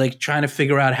searching. He's like trying to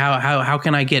figure out how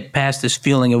can I get past this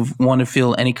feeling of wanting to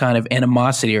feel any kind of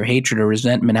animosity or hatred or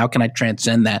resentment? How can I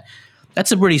transcend that?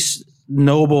 That's a pretty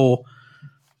noble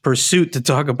pursuit to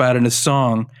talk about in a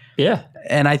song. Yeah.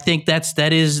 And I think it's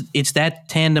that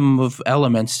tandem of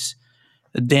elements,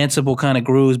 danceable kind of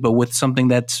grooves, but with something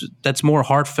that's more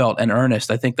heartfelt and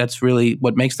earnest. I think that's really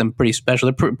what makes them pretty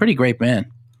special. They're pretty great band.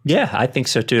 Yeah, I think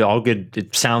so too. All good.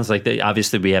 It sounds like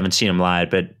obviously we haven't seen them live,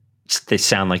 but they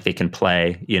sound like they can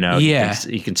play, Yeah.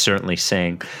 You can certainly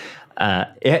sing.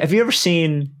 Have you ever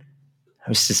seen, I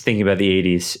was just thinking about the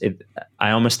 80s.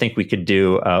 I almost think we could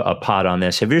do a pod on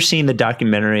this. Have you ever seen the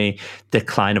documentary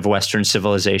Decline of Western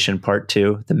Civilization Part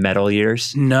 2, The Metal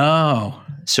Years? No.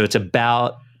 So it's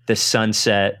about the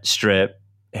Sunset Strip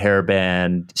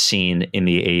hairband scene in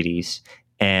the 80s.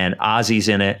 And Ozzy's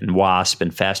in it, and Wasp,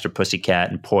 and Faster Pussycat,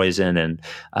 and Poison, and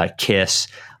Kiss.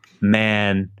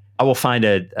 Man, I will find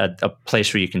a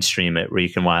place where you can stream it, where you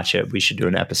can watch it. We should do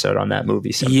an episode on that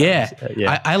movie sometime.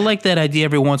 Yeah. I like that idea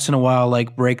every once in a while,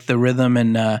 like break the rhythm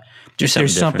and just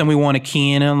there's something we want to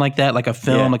key in on like that, like a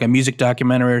film, like a music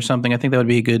documentary or something. I think that would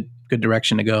be a good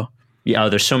direction to go. Yeah,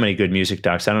 there's so many good music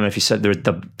docs. I don't know if you said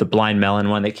the Blind Melon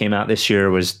one that came out this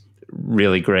year was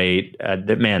really great.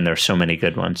 Man, there's so many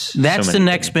good ones. That's the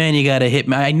next band you got to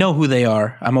hit. I know who they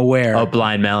are. I'm aware. Oh,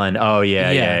 Blind Melon. Oh,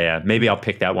 yeah. Maybe I'll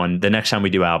pick that one. The next time we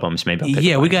do albums, maybe I'll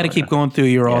pick we got to keep going through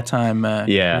your all-time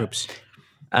groups.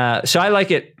 So I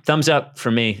like it. Thumbs up for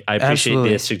me. I appreciate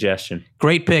the suggestion.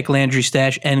 Great pick, Landry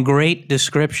Stash, and great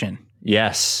description.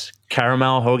 Yes.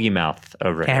 Caramel Hoagie Mouth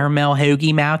over here. Caramel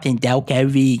Hoagie Mouth and Delco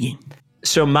Vegan.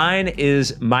 So mine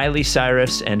is Miley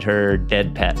Cyrus and her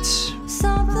Dead Pets.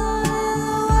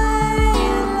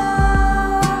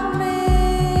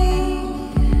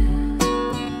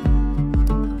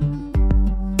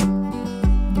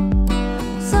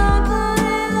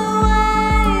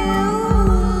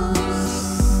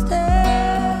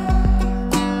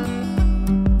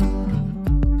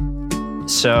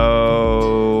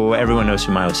 So everyone knows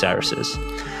who Miley Cyrus is.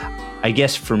 I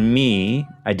guess for me,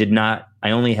 I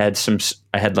only had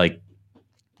like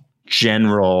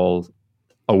general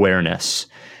awareness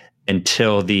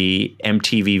until the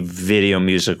MTV Video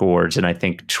Music Awards in I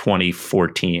think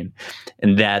 2014.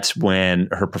 And that's when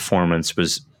her performance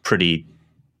was pretty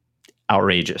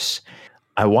outrageous.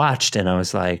 I watched and I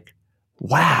was like,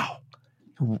 wow,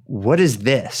 what is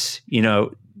this?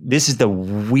 This is the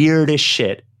weirdest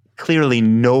shit. Clearly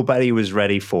nobody was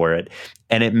ready for it.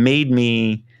 And it made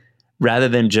me, rather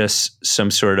than just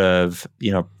some sort of,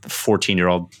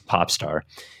 14-year-old pop star,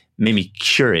 made me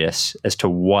curious as to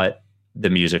what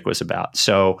the music was about.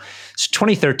 So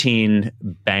 2013,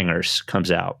 Bangers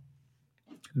comes out.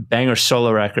 Bangers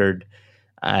solo record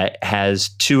has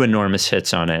two enormous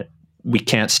hits on it. We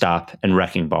Can't Stop and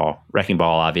Wrecking Ball. Wrecking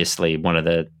Ball, obviously, one of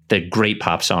the great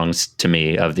pop songs to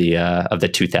me of the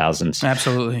 2000s.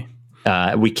 Absolutely.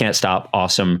 We Can't Stop,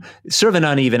 awesome. Sort of an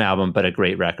uneven album, but a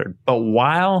great record. But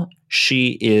while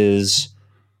she is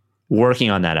working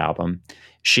on that album,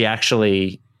 she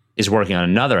actually is working on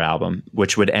another album,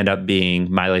 which would end up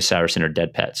being Miley Cyrus and her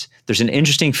Dead Pets. There's an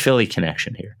interesting Philly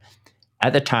connection here.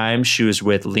 At the time, she was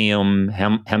with Liam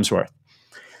Hemsworth.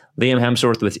 Liam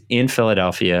Hemsworth was in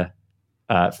Philadelphia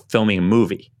filming a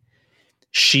movie.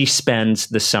 She spends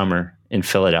the summer in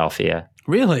Philadelphia.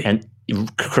 Really? And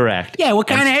correct. Yeah, what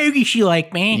kind of hoagie she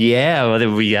like, man? Yeah,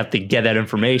 well, we have to get that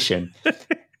information.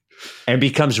 And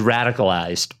becomes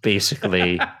radicalized,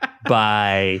 basically,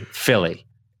 by Philly.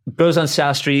 Goes on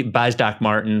South Street, buys Doc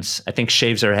Martens, I think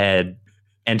shaves her head,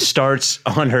 and starts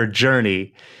on her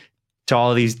journey to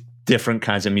all these different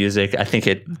kinds of music. I think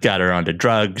it got her onto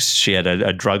drugs. She had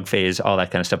a drug phase, all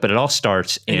that kind of stuff. But it all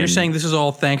starts in... And you're saying this is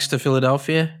all thanks to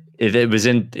Philadelphia? It was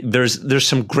in... There's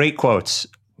some great quotes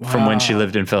from when she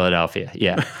lived in Philadelphia.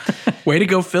 Yeah. Way to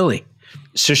go, Philly.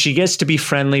 So she gets to be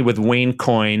friendly with Wayne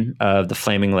Coyne of the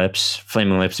Flaming Lips.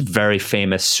 Flaming Lips, very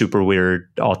famous, super weird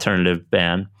alternative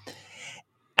band.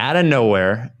 Out of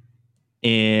nowhere,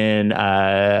 in,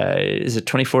 is it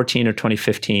 2014 or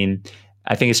 2015?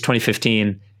 I think it's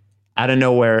 2015. Out of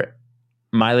nowhere,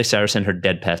 Miley Cyrus and her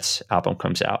Dead Pets album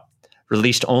comes out.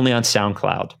 Released only on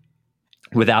SoundCloud.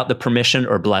 Without the permission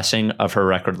or blessing of her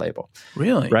record label.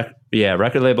 Really?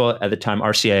 Record label at the time,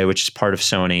 RCA, which is part of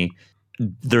Sony.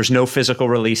 There's no physical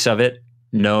release of it.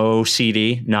 no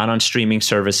CD, not on streaming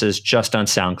services, just on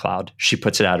SoundCloud. She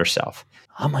puts it out herself.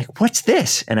 I'm like, what's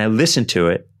this? And I listen to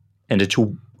it, and it's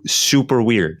super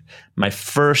weird. My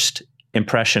first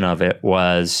impression of it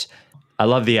was, I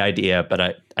love the idea, but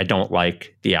I don't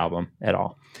like the album at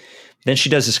all. Then she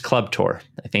does this club tour.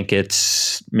 I think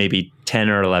it's maybe 10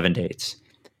 or 11 dates.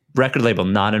 Record label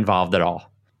not involved at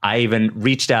all. I even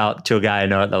reached out to a guy I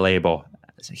know at the label.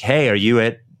 I was like, hey, are you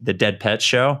at the Dead Pet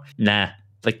show? Nah.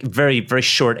 Like, very, very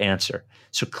short answer.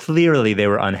 So clearly they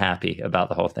were unhappy about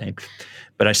the whole thing.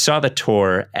 But I saw the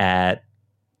tour at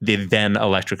the then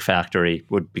Electric Factory,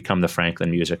 would become the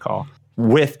Franklin Music Hall,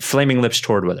 with Flaming Lips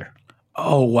toured with her.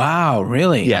 Oh, wow.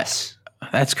 Really? Yes.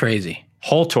 That's crazy.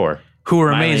 Whole tour. Who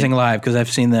are amazing live, because I've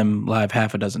seen them live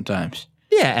half a dozen times.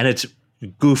 Yeah, and it's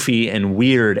goofy and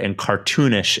weird and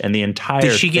cartoonish, and the entire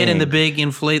Did she get in thing- the big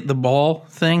inflate the ball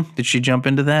thing? Did she jump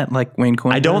into that like Wayne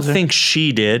Coyne? I don't think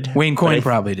she did. Wayne Coyne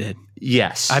probably did.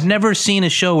 Yes. I've never seen a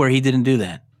show where he didn't do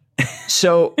that.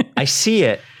 So I see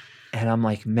it, and I'm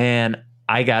like, man,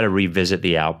 I got to revisit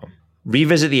the album.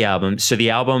 So the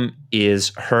album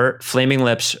is her. Flaming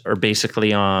Lips are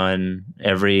basically on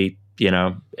every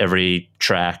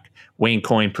track. Wayne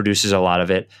Coyne produces a lot of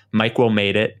it. Mike Will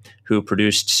Made It, who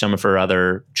produced some of her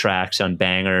other tracks on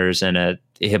Bangers and a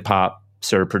hip hop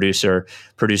sort of producer,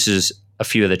 produces a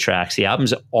few of the tracks. The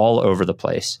album's all over the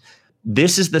place.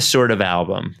 This is the sort of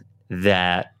album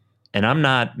that, and I'm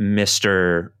not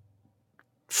Mr.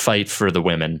 Fight for the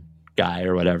Women guy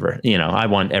or whatever. I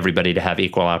want everybody to have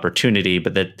equal opportunity,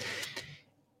 but that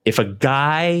if a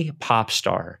guy pop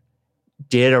star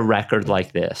did a record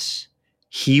like this,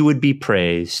 he would be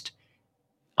praised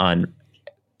on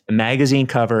magazine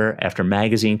cover after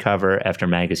magazine cover after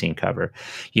magazine cover.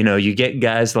 You get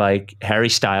guys like Harry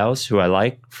Styles, who I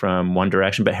like, from One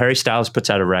Direction, but Harry Styles puts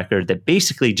out a record that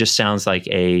basically just sounds like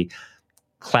a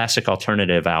classic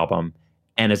alternative album.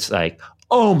 And it's like,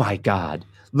 oh my God,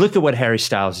 look at what Harry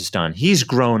Styles has done. He's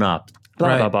grown up,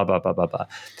 blah, blah, blah, blah, blah, blah, blah.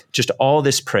 Just all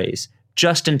this praise.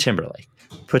 Justin Timberlake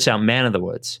puts out Man of the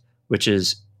Woods, which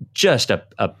is just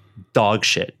a dog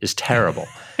shit, is terrible.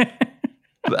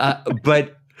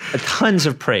 But tons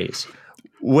of praise.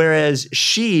 Whereas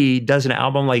she does an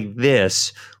album like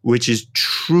this, which is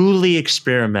truly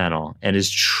experimental and is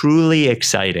truly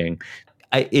exciting.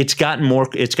 It's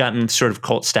gotten sort of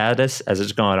cult status as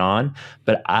it's gone on,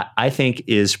 but I think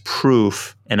is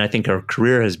proof, and I think her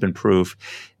career has been proof,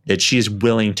 that she is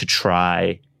willing to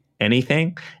try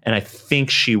anything. And I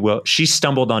think she will. She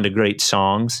stumbled onto great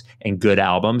songs and good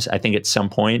albums. I think at some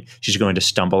point she's going to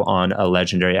stumble on a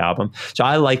legendary album. So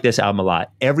I like this album a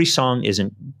lot. Every song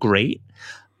isn't great,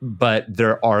 but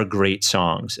there are great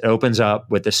songs. It opens up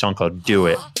with this song called Do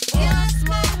It.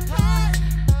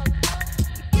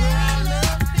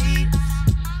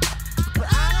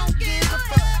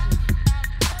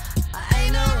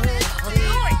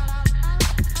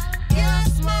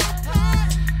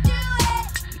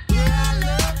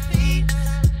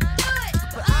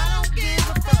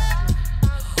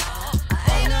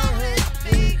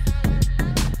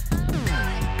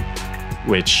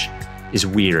 Which is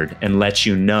weird and lets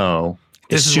you know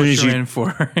this is what you're in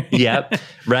for. Yep,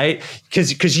 right?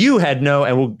 Because you had no,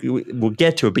 and we'll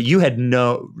get to it, but you had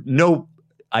no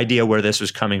idea where this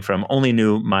was coming from. Only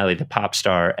knew Miley the pop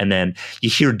star, and then you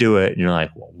hear Do It, and you're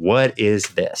like, well, what is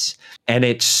this? And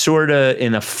it's sort of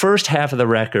in the first half of the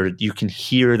record, you can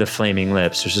hear the Flaming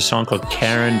Lips. There's a song called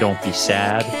Karen, Don't Be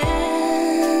Sad.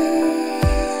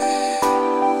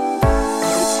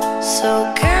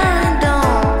 So Karen,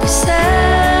 don't be sad.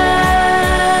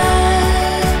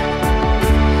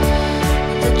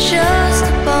 They're just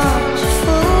a bunch of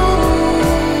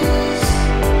fools.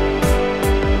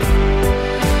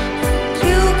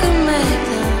 You can make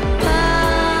them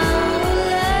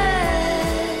powerless.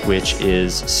 Which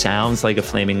sounds like a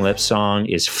Flaming Lips song,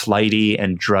 is flighty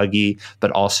and druggy,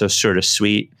 but also sort of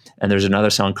sweet. And there's another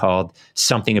song called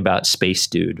Something About Space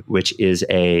Dude, which is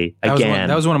that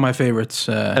was one of my favorites.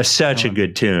 Such a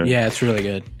good tune. Yeah, it's really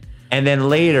good. And then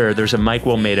later, there's a Mike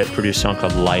Will Made It produced song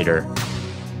called Lighter.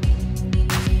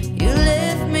 You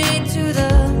lift me to the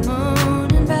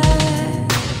moon and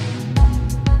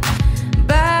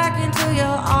back into your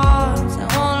arms. I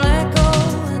won't let go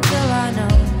until I know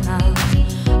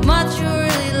how much you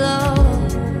really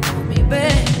love me,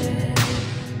 baby.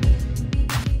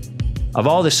 Of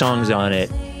all the songs on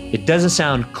it, it doesn't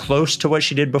sound close to what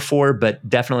she did before, but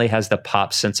definitely has the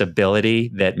pop sensibility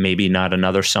that maybe not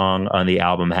another song on the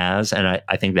album has. And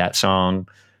I think that song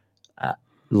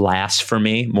lasts for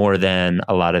me more than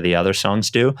a lot of the other songs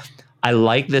do. I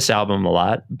like this album a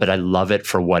lot, but I love it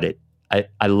for what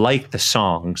I like the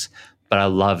songs, but I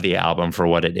love the album for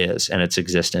what it is and its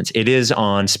existence. It is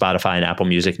on Spotify and Apple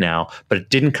Music now, but it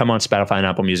didn't come on Spotify and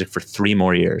Apple Music for 3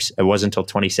 more years. It wasn't until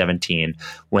 2017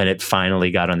 when it finally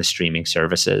got on the streaming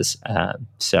services.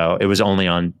 So it was only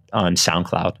on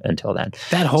SoundCloud until then.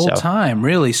 That whole time,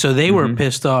 really? So they were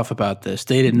pissed off about this.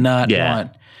 They did not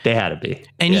want... They had to be.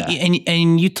 And,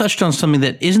 and you touched on something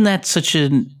that, isn't that such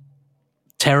a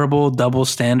terrible double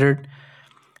standard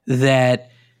that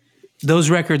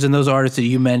those records and those artists that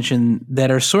you mentioned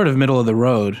that are sort of middle of the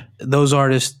road, those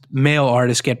artists, male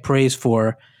artists, get praised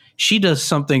for. She does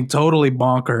something totally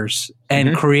bonkers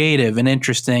and creative and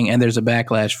interesting, and there's a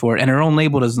backlash for it, and her own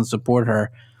label doesn't support her.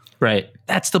 Right.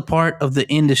 That's the part of the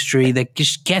industry that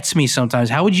just gets me sometimes.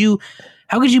 How could you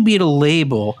be at a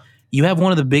label? You have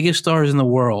one of the biggest stars in the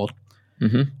world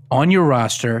on your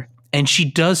roster, and she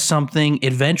does something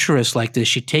adventurous like this.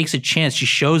 She takes a chance. She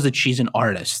shows that she's an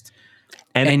artist.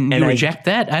 And you reject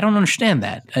that? I don't understand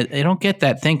that. I don't get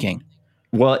that thinking.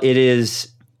 Well, it's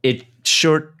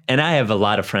short, and I have a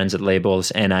lot of friends at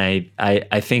labels, and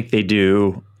I think they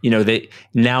do, they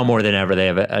now more than ever, they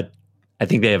have I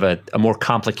think they have a more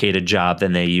complicated job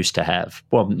than they used to have.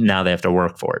 Well, now they have to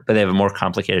work for it, but they have a more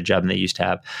complicated job than they used to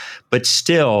have. But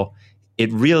still, it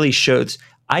really shows,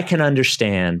 I can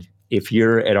understand if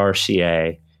you're at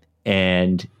RCA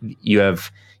and you have,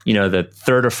 the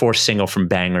 3rd or 4th single from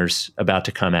Bangers about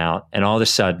to come out, and all of a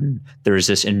sudden there is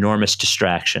this enormous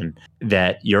distraction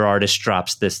that your artist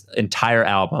drops this entire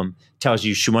album, tells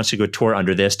you she wants to go tour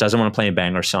under this, doesn't want to play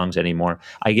Banger songs anymore.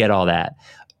 I get all that.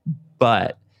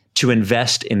 But to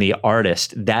invest in the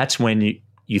artist, that's when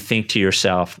you think to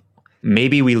yourself,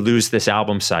 maybe we lose this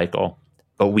album cycle,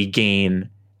 but we gain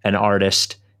an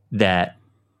artist that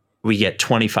we get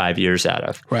 25 years out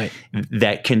of. Right.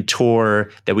 That can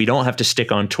tour, that we don't have to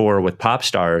stick on tour with pop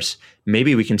stars.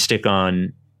 Maybe we can stick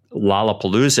on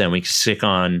Lollapalooza, and we can stick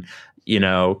on,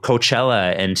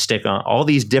 Coachella, and stick on all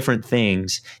these different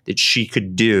things that she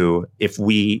could do if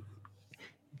we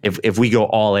go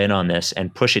all in on this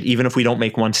and push it, even if we don't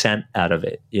make 1 cent out of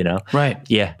it, Right.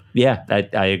 Yeah.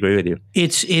 I agree with you.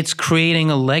 It's creating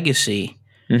a legacy.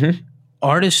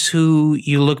 Artists who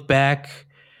you look back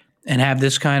and have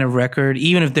this kind of record,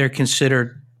 even if they're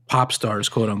considered pop stars,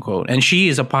 quote unquote, and she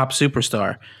is a pop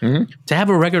superstar, to have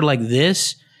a record like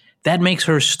this, that makes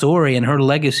her story and her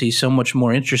legacy so much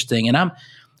more interesting. And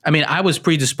I was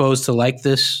predisposed to like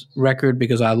this record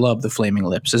because I love the Flaming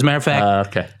Lips. As a matter of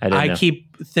fact, I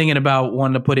keep thinking about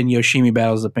wanting to put in Yoshimi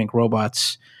Battles the Pink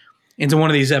Robots into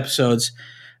one of these episodes.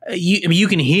 You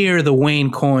can hear the Wayne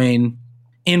Coyne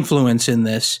influence in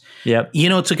this. Yep.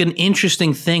 It's like an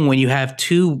interesting thing when you have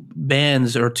 2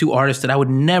 bands or 2 artists that I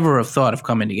would never have thought of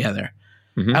coming together.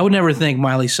 I would never think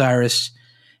Miley Cyrus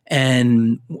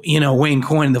and, Wayne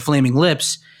Coyne and the Flaming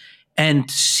Lips,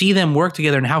 and see them work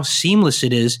together and how seamless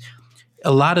it is.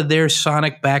 A lot of their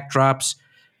sonic backdrops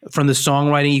from the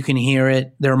songwriting, you can hear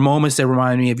it. There are moments that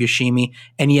remind me of Yoshimi,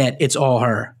 and yet it's all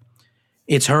her.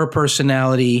 It's her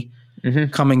personality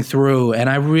coming through, and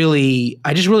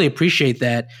I just really appreciate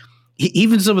that.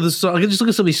 Even some of the songs, just look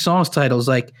at some of these songs titles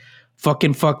like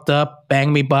 "Fucking Fucked Up,"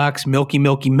 "Bang Me Box," "Milky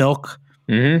Milky Milk."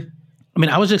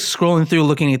 I was just scrolling through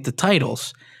looking at the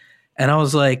titles, and I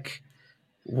was like,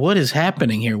 what is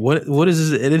happening here? What is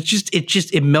this? And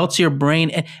it melts your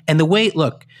brain. And the way,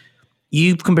 look,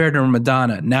 you compared her to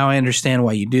Madonna. Now I understand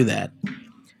why you do that,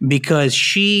 because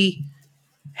she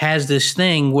has this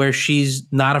thing where she's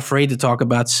not afraid to talk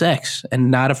about sex and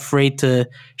not afraid to,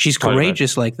 she's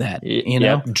courageous like that,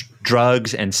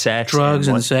 drugs and sex,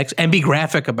 and sex, and be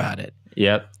graphic about it.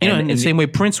 Yep. In the same way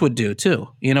Prince would do too.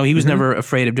 He was never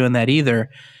afraid of doing that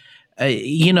either.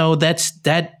 That's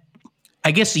that. I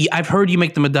guess I've heard you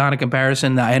make the Madonna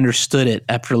comparison. I understood it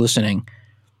after listening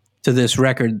to this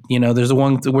record. There's the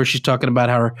one where she's talking about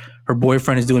how her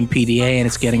boyfriend is doing PDA and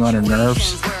it's getting on her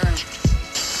nerves.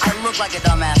 I look like a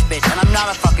dumbass bitch, and I'm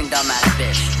not a fucking dumbass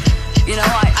bitch.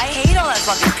 I hate all that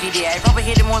fucking PDA. I probably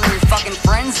hate it more than your fucking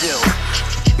friends do.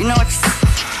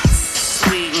 It's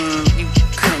sweet, and you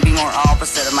couldn't be more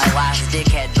opposite of my last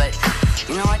dickhead, but,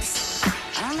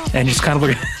 I don't know. And just kind of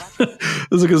like...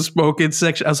 There's like a spoken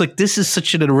section. I was like, this is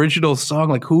such an original song.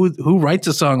 Like, who writes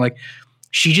a song? Like,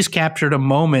 she just captured a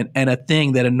moment and a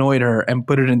thing that annoyed her and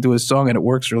put it into a song, and it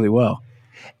works really well.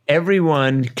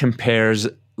 Everyone compares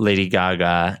Lady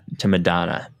Gaga to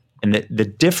Madonna. And the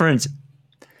difference,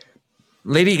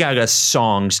 Lady Gaga's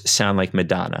songs sound like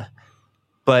Madonna.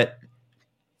 But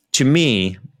to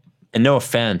me, and no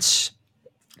offense,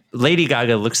 Lady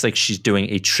Gaga looks like she's doing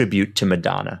a tribute to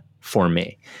Madonna for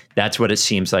me. That's what it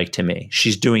seems like to me.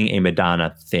 She's doing a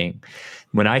Madonna thing.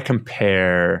 When I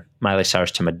compare Miley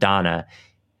Cyrus to Madonna,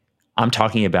 I'm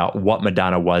talking about what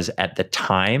Madonna was at the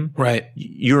time. Right.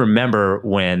 You remember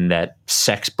when that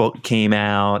Sex book came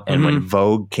out and when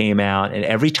Vogue came out, and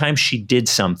every time she did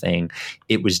something,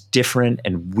 it was different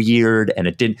and weird. And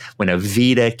it didn't, when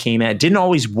Evita came out, it didn't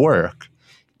always work,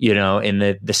 you know, in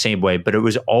the same way, but it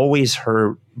was always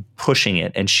her pushing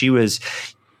it. And she was,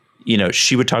 you know,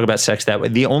 she would talk about sex that way.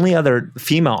 The only other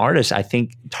female artists I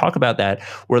think talk about that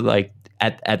were like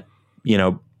at you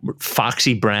know,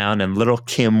 Foxy Brown and Little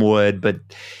Kim Wood, but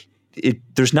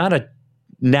there's not a,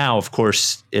 now of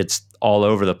course it's all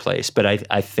over the place, but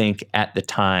I think at the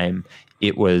time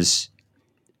it was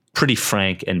pretty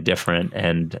frank and different.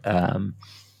 And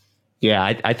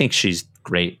I think she's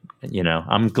great. You know,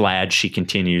 I'm glad she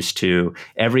continues to,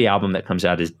 every album that comes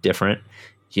out is different.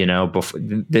 You know,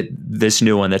 this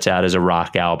new one that's out is a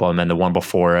rock album, and the one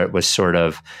before it was sort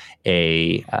of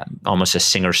a almost a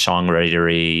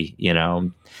singer-songwriter-y, you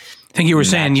know. I think you were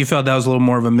saying you felt that was a little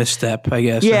more of a misstep, I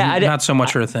guess. Yeah. Not so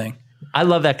much her thing. I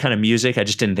love that kind of music. I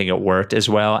just didn't think it worked as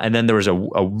well. And then there was a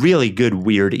really good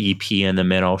weird EP in the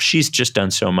middle. She's just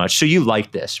done so much. So you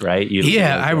like this, right?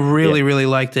 I really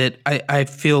liked it. I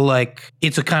feel like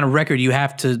it's a kind of record you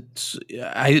have to,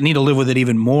 I need to live with it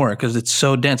even more because it's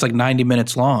so dense, like 90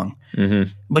 minutes long.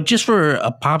 Mm-hmm. But just for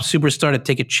a pop superstar to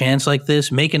take a chance like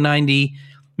this, make a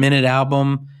 90-minute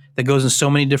album that goes in so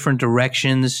many different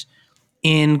directions.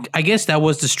 I guess that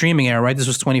was the streaming era, right? This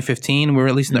was 2015. We were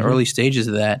at least in the early stages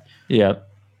of that. Yeah.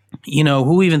 You know,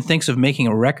 who even thinks of making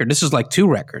a record? This is like 2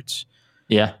 records.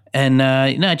 Yeah. And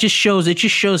it just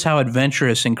shows how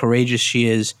adventurous and courageous she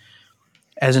is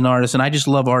as an artist. And I just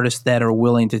love artists that are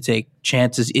willing to take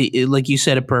chances. Like you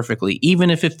said it perfectly,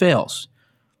 even if it fails.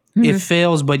 It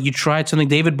fails, but you tried something.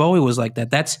 David Bowie was like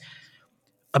that. That's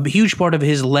a huge part of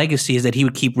his legacy, is that he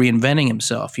would keep reinventing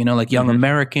himself. You know, like Young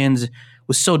Americans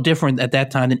was so different at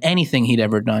that time than anything he'd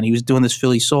ever done. He was doing this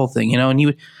Philly soul thing, you know, and he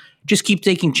would just keep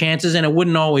taking chances, and it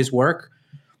wouldn't always work.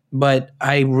 But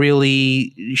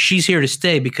she's here to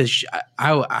stay because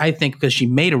I think because she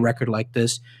made a record like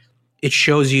this, it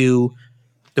shows you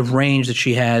the range that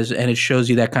she has, and it shows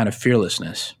you that kind of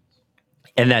fearlessness.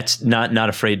 And that's not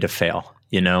afraid to fail,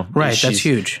 you know? Right, that's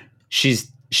huge.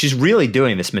 She's really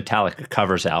doing this Metallica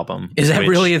covers album. Is that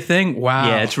really a thing? Wow.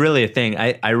 Yeah, it's really a thing.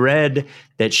 I read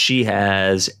that she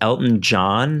has Elton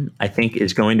John, I think,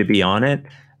 is going to be on it.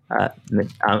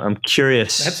 I'm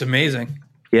curious. That's amazing.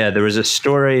 Yeah, there was a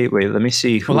story. Wait, let me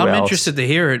see who else. I'm interested to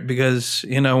hear it because,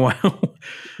 you know.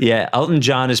 Yeah, Elton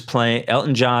John is playing.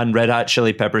 Elton John, Red Hot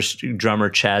Chili Peppers drummer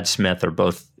Chad Smith are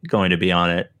both going to be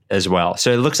on it as well.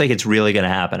 So it looks like it's really going to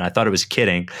happen. I thought it was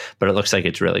kidding, but it looks like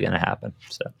it's really going to happen.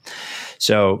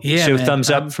 So man, thumbs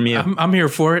up from you. I'm here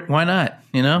for it. Why not?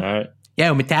 You know? All right. Yeah,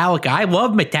 Metallica. I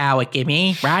love Metallica,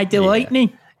 man. Ride the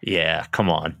lightning. Yeah, come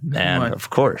on, man. Of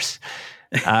course.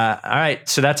 All right.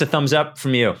 So that's a thumbs up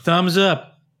from you. Thumbs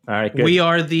up. All right, good. We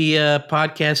are the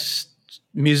podcast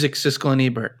music Siskel and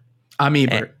Ebert. I'm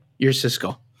Ebert. You're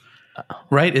Siskel.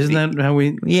 Right? Isn't that how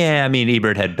we? Yeah, I mean,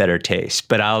 Ebert had better taste,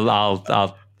 but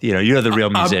I'll you know, you're the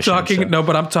real musician.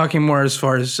 But I'm talking more as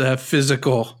far as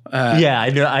physical. Yeah,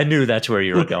 I knew that's where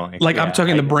you were going. Like I'm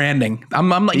talking the branding. I'm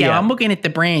looking at the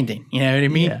branding. You know what I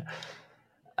mean?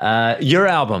 Yeah. Your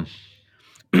album.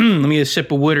 Let me get a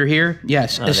sip of water here.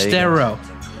 Yes, Estero.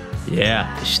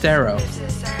 Yeah. Estero.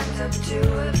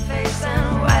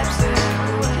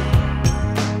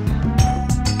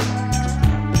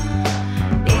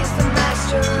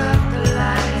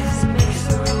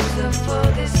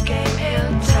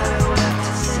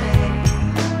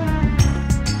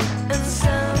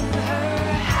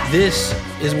 This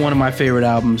is one of my favorite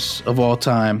albums of all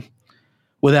time,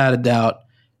 without a doubt.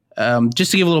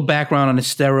 Just to give a little background on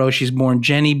Estero, she's born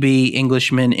Jenny B.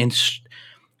 Englishman in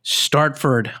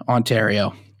Startford,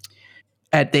 Ontario.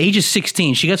 At the age of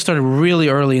 16, she got started really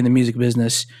early in the music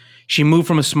business. She moved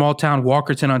from a small town,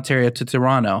 Walkerton, Ontario, to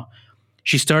Toronto.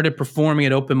 She started performing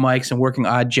at open mics and working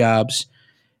odd jobs,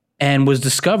 and was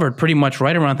discovered pretty much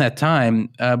right around that time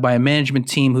by a management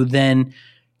team who then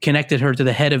connected her to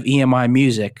the head of EMI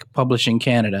Music Publishing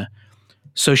Canada.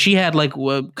 So she had like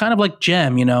kind of like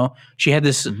Jem, you know, she had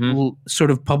this sort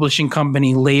of publishing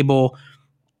company label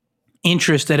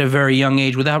interest at a very young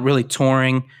age without really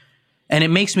touring. And it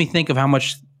makes me think of how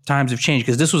much times have changed,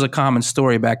 because this was a common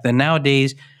story back then.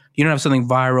 Nowadays, you don't have something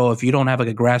viral if you don't have like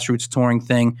a grassroots touring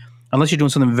thing. Unless you're doing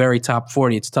something very top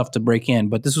 40, it's tough to break in.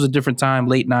 But this was a different time,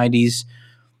 late 90s,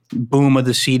 boom of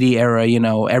the CD era, you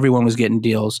know, everyone was getting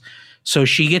deals. So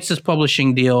she gets this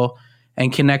publishing deal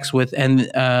and connects with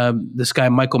this guy,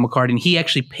 Michael McCarty. He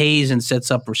actually pays and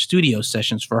sets up for studio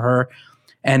sessions for her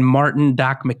and Martin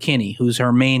Doc McKinney, who's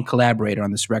her main collaborator on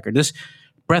this record. This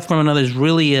Breath from Another is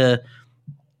really a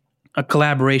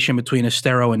collaboration between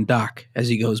Estero and Doc as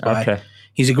he goes by. Okay.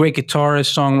 He's a great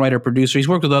guitarist, songwriter, producer. He's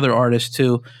worked with other artists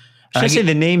too. Should I say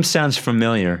the name sounds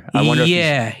familiar? I wonder.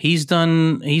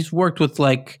 He's worked with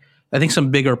like I think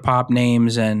some bigger pop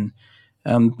names and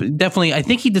definitely. I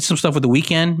think he did some stuff with The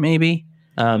Weeknd, maybe.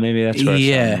 Maybe that's where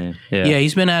yeah.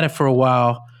 He's been at it for a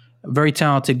while. A very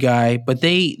talented guy, but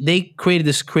they created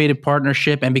this creative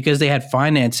partnership, and because they had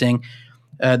financing,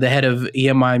 the head of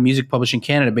EMI Music Publishing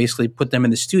Canada basically put them in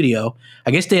the studio.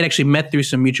 I guess they had actually met through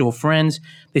some mutual friends.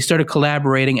 They started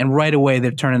collaborating, and right away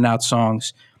they're turning out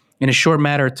songs. In a short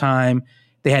matter of time,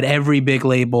 they had every big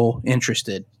label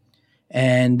interested,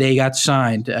 and they got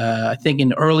signed. I think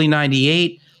in early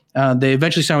 '98, they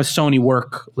eventually signed with the Sony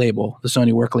Work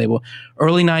label.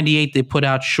 Early '98, they put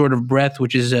out Short of Breath,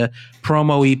 which is a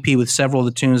promo EP with several of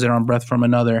the tunes that are on Breath from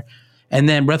Another. And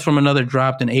then Breath from Another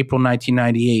dropped in April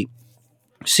 1998.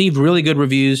 Received really good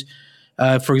reviews.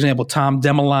 For example, Tom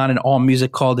DeMelon and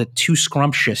AllMusic called it too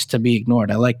scrumptious to be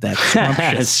ignored. I like that.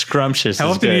 Scrumptious. Scrumptious. How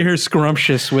often do you hear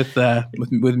scrumptious with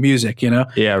music, you know?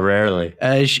 Yeah, rarely.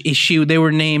 They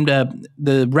were named,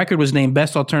 the record was named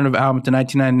Best Alternative Album at the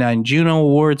 1999 Juno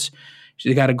Awards.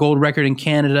 They got a gold record in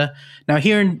Canada. Now,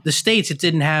 here in the States, it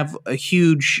didn't have a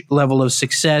huge level of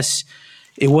success.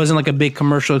 It wasn't like a big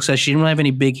commercial success. She didn't have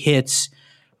any big hits,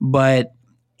 but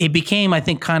it became, I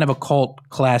think, kind of a cult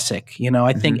classic. You know,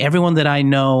 I think everyone that I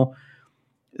know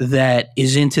that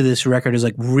is into this record is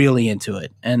like really into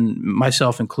it, and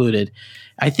myself included.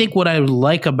 I think what I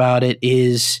like about it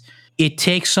is it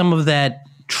takes some of that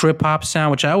trip hop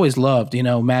sound, which I always loved, you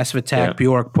know, Massive Attack,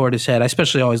 Bjork, Portishead. I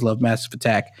especially always loved Massive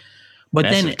Attack. But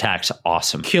Massive then Attack's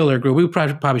awesome. Killer group. We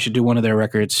probably should do one of their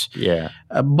records. Yeah.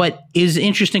 But is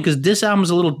interesting because this album is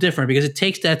a little different because it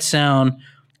takes that sound,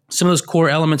 some of those core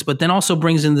elements, but then also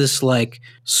brings in this like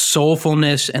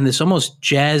soulfulness and this almost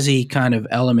jazzy kind of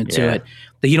element to it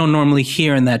that you don't normally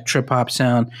hear in that trip hop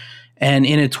sound. And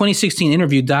in a 2016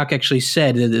 interview, Doc actually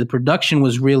said that the production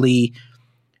was really,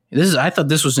 I thought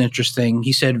this was interesting.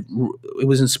 He said it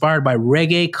was inspired by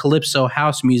reggae, calypso,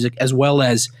 house music, as well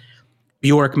as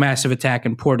Bjork, Massive Attack,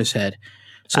 and Portishead.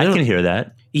 So I can hear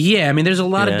that. Yeah, I mean, there's a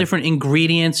lot of different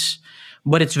ingredients,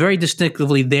 but it's very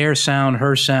distinctively their sound,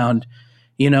 her sound,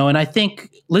 you know. And I think,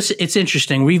 listen, it's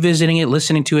interesting revisiting it,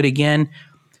 listening to it again.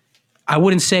 I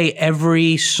wouldn't say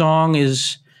every song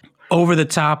is over the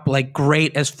top, like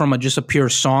great as from just a pure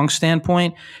song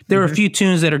standpoint. There are a few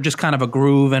tunes that are just kind of a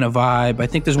groove and a vibe. I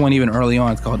think there's one even early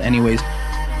on. It's called Anyways.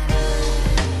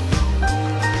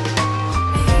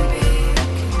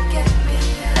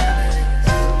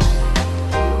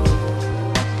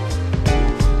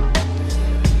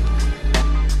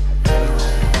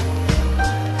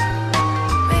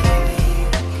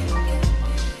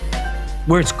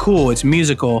 Where it's cool, it's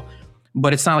musical,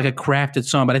 but it's not like a crafted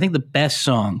song. But I think the best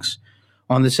songs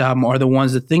on this album are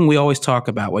the thing we always talk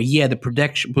about. Well, yeah, the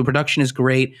production is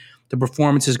great, the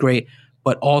performance is great,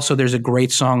 but also there's a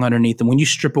great song underneath. And when you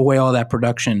strip away all that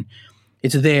production,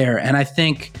 it's there. And I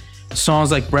think songs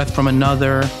like Breath from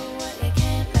Another,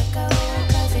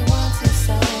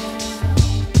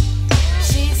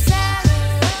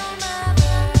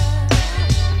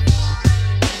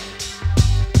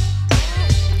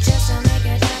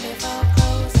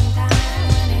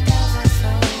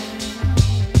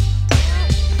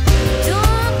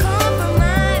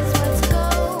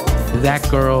 That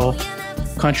Girl,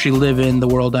 Country Livin', The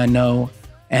World I Know,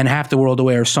 and Half the World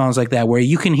Away are songs like that where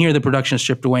you can hear the production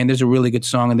stripped away and there's a really good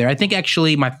song in there. I think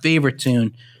actually my favorite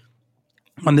tune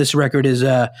on this record is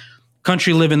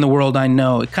Country Livin', The World I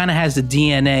Know. It kind of has the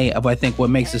DNA of, I think, what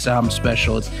makes this album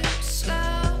special.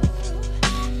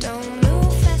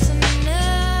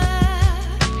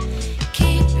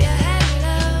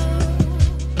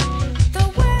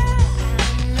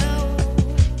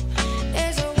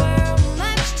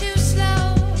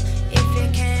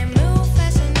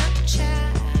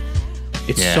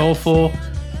 It's soulful.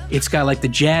 It's got like the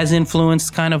jazz influence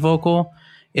kind of vocal.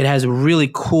 It has a really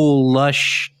cool,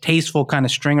 lush, tasteful kind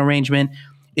of string arrangement.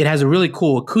 It has a really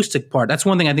cool acoustic part. That's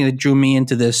one thing I think that drew me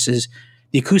into this is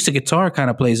the acoustic guitar kind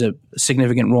of plays a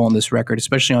significant role in this record,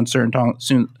 especially on certain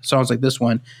songs like this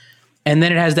one. And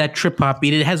then it has that trip hop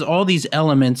beat. It has all these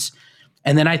elements.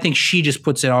 And then I think she just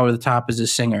puts it all over the top as a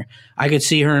singer. I could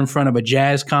see her in front of a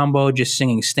jazz combo just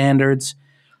singing standards.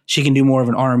 She can do more of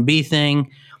an R&B thing.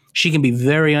 She can be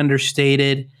very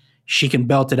understated. She can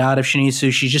belt it out if she needs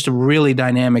to. She's just a really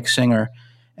dynamic singer.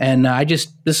 And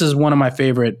this is one of my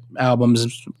favorite albums.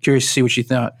 I'm curious to see what you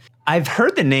thought. I've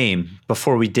heard the name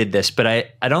before we did this, but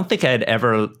I don't think I had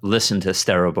ever listened to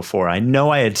Estero before. I know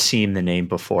I had seen the name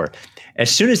before.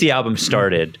 As soon as the album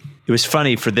started, it was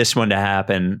funny for this one to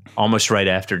happen almost right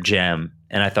after Gem.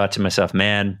 And I thought to myself,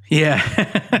 man, yeah,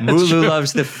 Mulu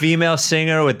loves the female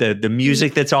singer with the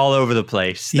music that's all over the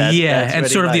place. That's and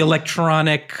sort of the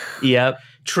electronic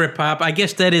trip hop. I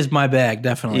guess that is my bag,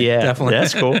 definitely. Yeah, definitely.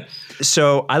 That's cool.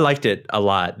 So I liked it a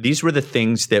lot. These were the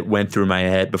things that went through my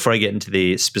head before I get into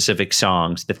the specific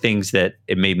songs, the things that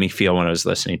it made me feel when I was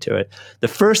listening to it. The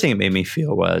first thing it made me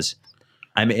feel was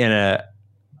I'm in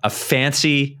a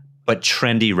fancy but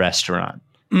trendy restaurant.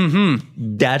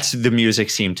 Mm-hmm. That's the music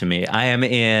scene to me. I am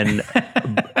in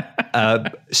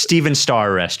a Steven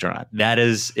Starr restaurant. That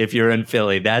is, if you're in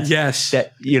Philly, that's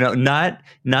that,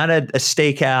 not a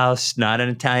steakhouse, not an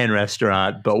Italian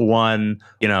restaurant, but one,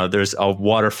 there's a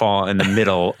waterfall in the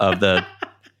middle of the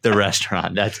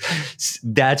restaurant.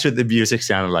 That's what the music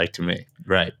sounded like to me.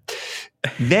 Right.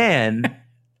 Then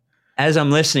as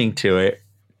I'm listening to it,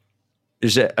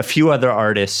 there's a few other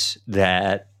artists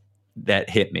that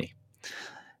hit me.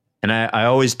 And I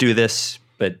always do this,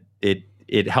 but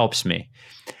it helps me.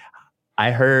 I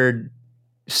heard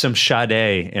some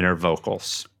Sade in her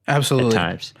vocals. Absolutely. At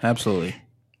times. Absolutely.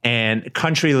 And the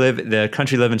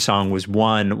Country Living song was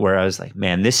one where I was like,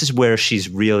 man, this is where she's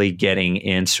really getting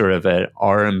in sort of an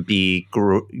R&B,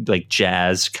 like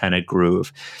jazz kind of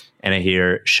groove. And I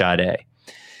hear Sade.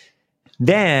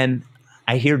 Then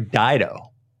I hear Dido,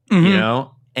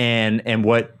 and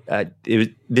what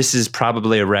this is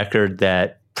probably a record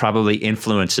that probably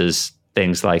influences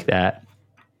things like that.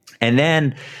 And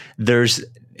then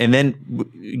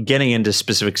getting into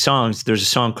specific songs, there's a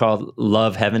song called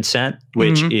Love Heaven Sent,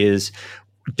 which is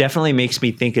definitely makes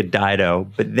me think of Dido.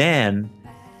 But then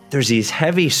there's these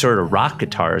heavy sort of rock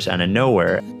guitars out of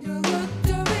nowhere.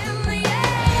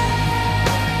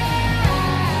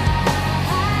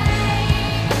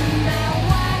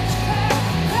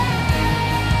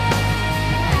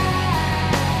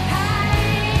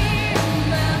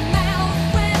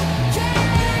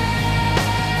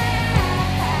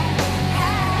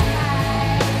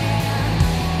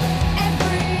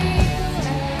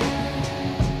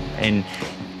 And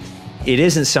it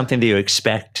isn't something that you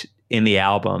expect in the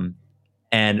album.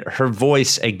 And her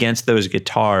voice against those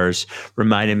guitars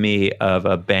reminded me of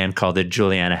a band called the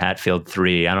Juliana Hatfield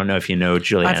 3. I don't know if you know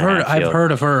Juliana Hatfield. I've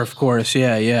heard of her, of course.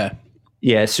 Yeah.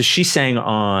 Yeah, so she sang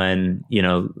on,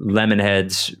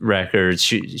 Lemonhead's records.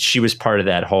 She was part of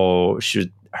that whole,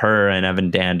 her and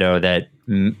Evan Dando, that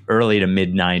early to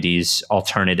mid 90s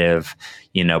alternative,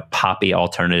 poppy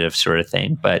alternative sort of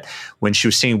thing. But when she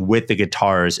was singing with the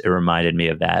guitars, it reminded me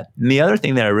of that. And the other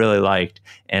thing that I really liked,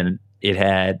 and it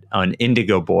had on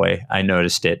Indigo Boy, I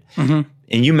noticed it. Mm-hmm.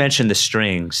 And you mentioned the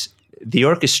strings. The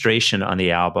orchestration on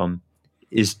the album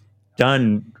is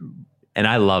done, and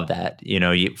I love that.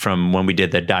 From when we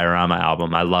did the Diorama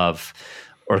album, I love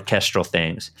orchestral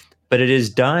things. But it is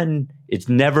done, it's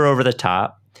never over the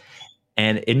top.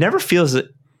 And it never feels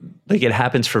like it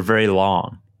happens for very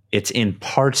long. It's in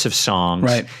parts of songs.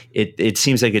 Right. It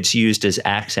seems like it's used as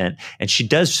accent. And she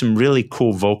does some really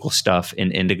cool vocal stuff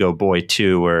in Indigo Boy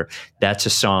too, where that's a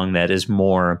song that is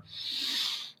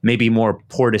maybe more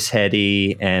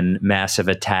Portishead-y and Massive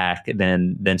Attack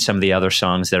than some of the other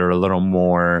songs that are a little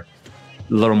more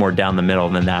down the middle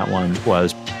than that one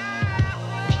was.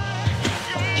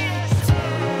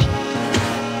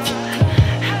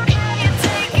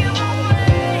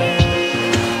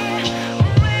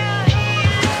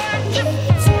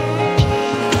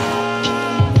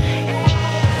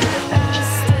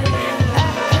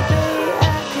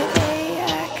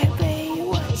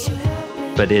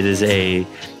 But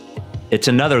it's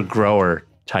another grower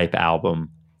type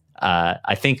album.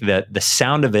 I think that the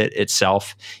sound of it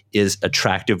itself is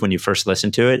attractive when you first listen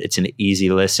to it. It's an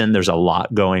easy listen. There's a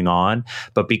lot going on,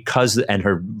 and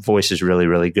her voice is really,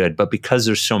 really good. But because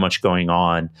there's so much going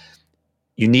on,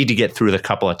 you need to get through it a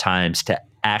couple of times to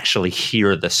actually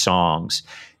hear the songs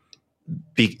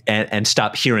and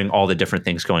stop hearing all the different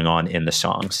things going on in the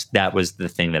songs. That was the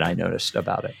thing that I noticed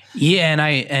about it. Yeah,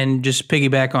 and just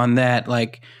piggyback on that,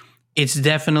 like it's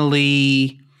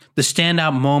definitely the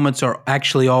standout moments are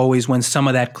actually always when some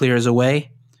of that clears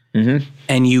away,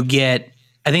 and you get.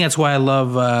 I think that's why I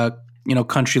love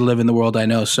Country Living the World I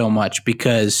Know so much,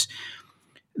 because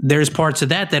there's parts of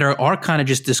that are kind of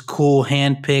just this cool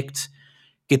hand-picked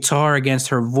guitar against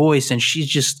her voice, and she's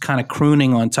just kind of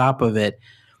crooning on top of it.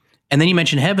 And then you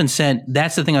mentioned Heaven Sent.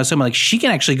 That's the thing I was saying. Like, she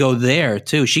can actually go there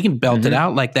too. She can belt it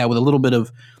out like that with a little bit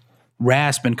of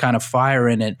rasp and kind of fire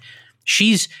in it.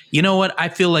 She's, you know what? I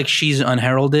feel like she's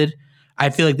unheralded. I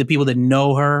feel like the people that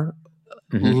know her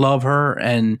love her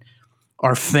and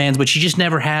are fans, but she just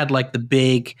never had like the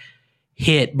big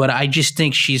hit. But I just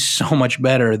think she's so much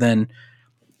better than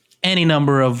any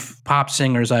number of pop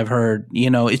singers I've heard.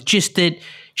 It's just that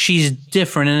she's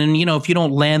different. And if you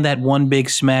don't land that one big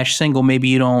smash single, maybe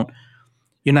you're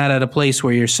not at a place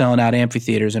where you're selling out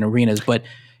amphitheaters and arenas. But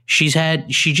she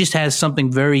just has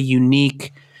something very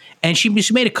unique. And she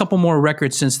made a couple more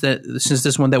records since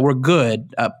this one that were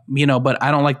good, but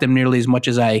I don't like them nearly as much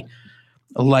as I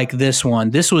like this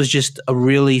one. This was just a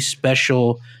really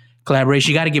special collaboration.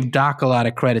 You got to give Doc a lot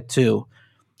of credit too.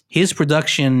 His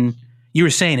production, you were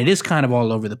saying, it is kind of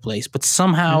all over the place, but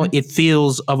somehow it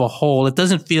feels of a whole. It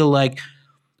doesn't feel like,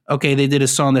 okay, they did a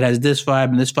song that has this vibe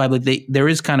and this vibe. Like there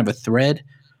is kind of a thread.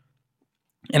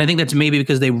 And I think that's maybe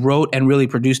because they wrote and really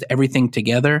produced everything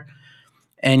together.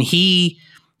 And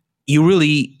you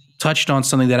really touched on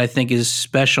something that I think is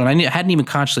special. And I hadn't even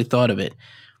consciously thought of it.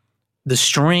 The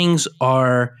strings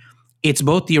it's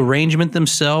both the arrangement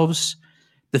themselves,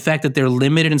 the fact that they're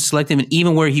limited and selective, and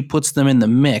even where he puts them in the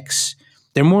mix,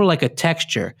 they're more like a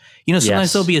texture.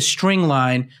 Sometimes there'll be a string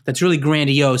line that's really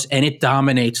grandiose and it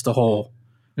dominates the whole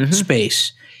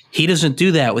space. He doesn't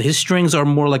do that. His strings are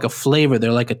more like a flavor.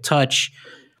 They're like a touch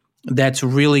that's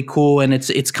really cool. And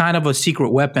it's kind of a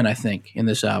secret weapon, I think, in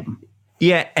this album.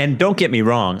 Yeah, and don't get me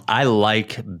wrong, I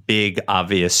like big,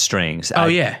 obvious strings. Oh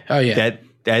yeah.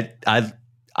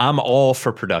 I'm all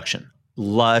for production,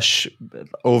 lush,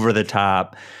 over the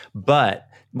top. But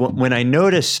when I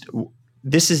noticed,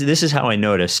 this is how I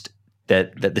noticed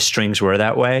that the strings were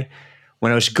that way.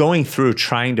 When I was going through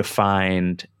trying to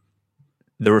find,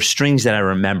 there were strings that I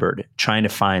remembered, trying to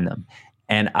find them,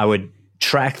 and I would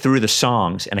track through the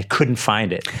songs and I couldn't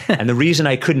find it. And the reason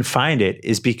I couldn't find it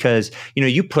is because,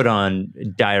 you put on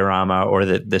Diorama or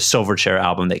the Silverchair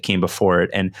album that came before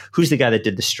it. And who's the guy that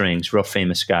did the strings? Real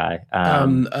famous guy.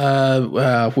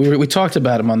 We talked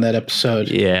about him on that episode.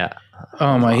 Yeah.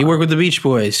 Oh my, he worked with the Beach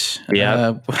Boys.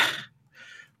 Yeah.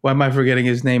 Why am I forgetting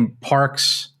his name?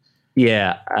 Parks.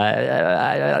 Yeah.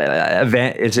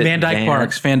 Van Dyke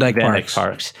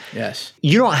Parks. Yes.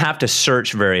 You don't have to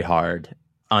search very hard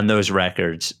on those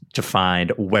records to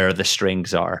find where the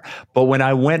strings are. But when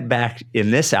I went back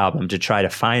in this album to try to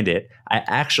find it, I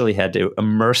actually had to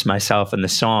immerse myself in the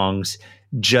songs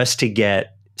just to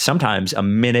get sometimes a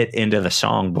minute into the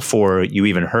song before you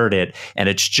even heard it, and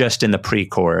it's just in the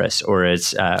pre-chorus or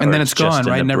it's and then it's gone,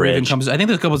 right? Never bridge. Even comes. I think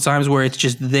there's a couple of times where it's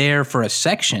just there for a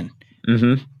section.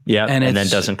 Mm-hmm. Yeah, and then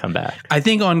doesn't come back. I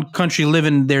think on Country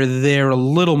Living, they're there a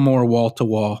little more wall to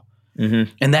wall.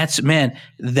 Mm-hmm. And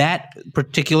that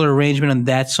particular arrangement on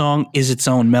that song is its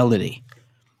own melody.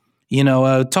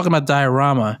 Talking about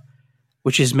Diorama,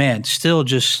 which is, still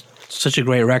just such a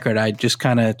great record. I just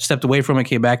kind of stepped away from it,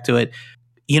 came back to it.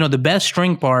 The best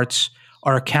string parts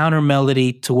are a counter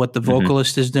melody to what the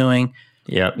vocalist is doing,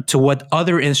 to what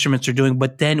other instruments are doing.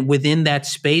 But then within that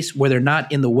space where they're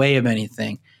not in the way of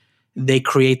anything, they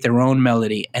create their own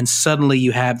melody. And suddenly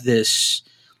you have this,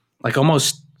 like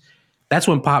almost... That's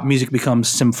when pop music becomes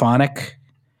symphonic.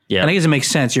 Yeah. And I guess it makes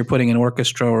sense. You're putting an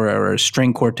orchestra or a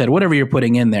string quartet, whatever you're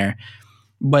putting in there.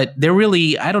 But they're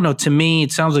really, I don't know, to me,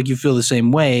 it sounds like you feel the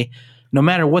same way. No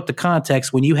matter what the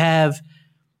context, when you have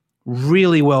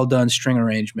really well done string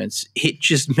arrangements, it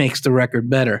just makes the record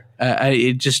better.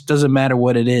 It just doesn't matter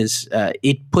what it is.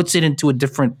 It puts it into a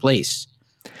different place.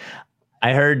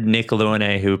 I heard Nick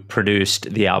Luone, who produced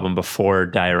the album before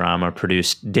Diorama,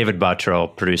 David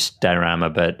Bottrell produced Diorama,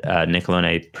 but Nick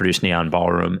Luone produced Neon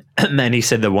Ballroom. And he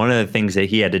said that one of the things that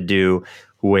he had to do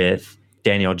with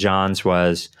Daniel Johns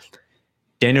was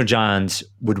Daniel Johns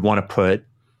would want to put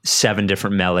 7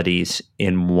 different melodies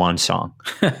in one song.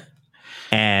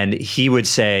 And he would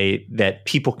say that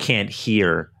people can't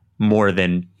hear more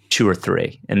than 2 or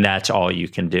 3, and that's all you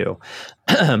can do.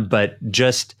 But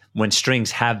just... when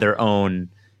strings have their own,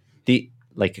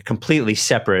 a completely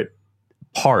separate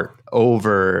part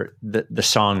over the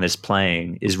song that's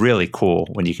playing is really cool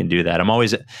when you can do that. I'm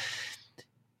always,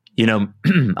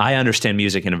 I understand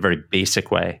music in a very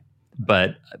basic way,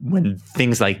 but when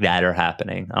things like that are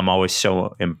happening, I'm always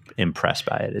so impressed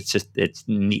by it. It's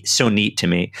neat, so neat to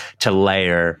me to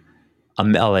layer a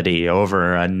melody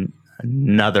over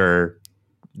another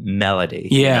melody,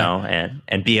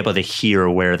 and be able to hear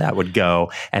where that would go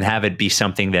and have it be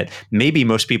something that maybe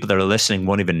most people that are listening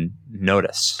won't even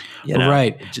notice.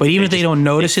 Right. But even if they don't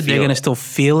notice it, they're going to still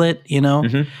feel it,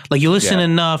 Mm-hmm. Like you listen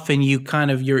enough and you kind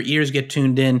of, your ears get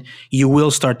tuned in, you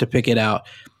will start to pick it out.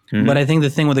 Mm-hmm. But I think the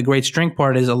thing with the great string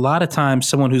part is a lot of times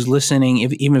someone who's listening,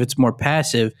 even if it's more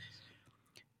passive,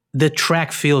 the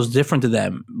track feels different to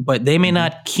them, but they may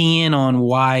not key in on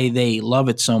why they love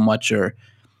it so much or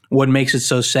what makes it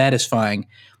so satisfying.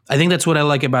 I think that's what I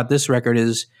like about this record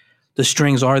is the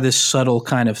strings are this subtle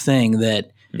kind of thing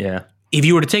that if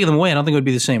you were to take them away, I don't think it would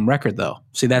be the same record, though.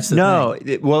 See, that's the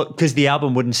thing. Well, because the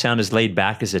album wouldn't sound as laid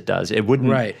back as it does. It wouldn't.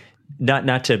 Right.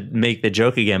 Not to make the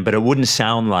joke again, but it wouldn't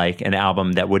sound like an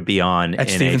album that would be on in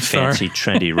Steven a Starr. fancy,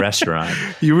 trendy restaurant.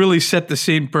 You really set the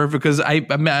scene perfect because I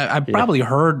probably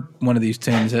heard one of these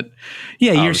tunes that,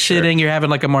 you're sitting, you're having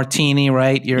like a martini,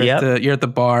 right? You're at the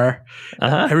bar.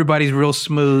 Uh-huh. Everybody's real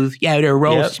smooth. Yeah, they're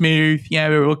real smooth. Yeah,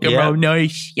 they're looking real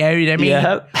nice. Yeah, you know what I mean?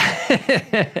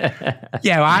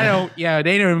 I don't. Yeah,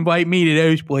 they don't invite me to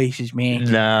those places, man.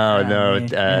 No,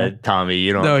 Tommy,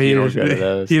 you don't. No, you don't go to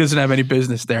those. He doesn't have any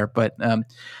business there. But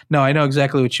no, I know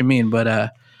exactly what you mean.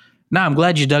 But no, I'm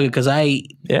glad you dug it because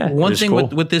one thing cool.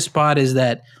 with this pod is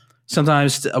that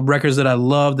sometimes records that I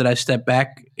love that I step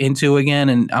back into again,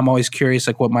 and I'm always curious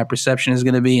like what my perception is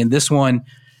going to be. And this one,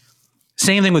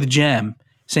 same thing with Gem.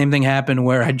 Same thing happened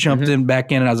where I jumped in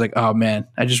back in and I was like, oh man,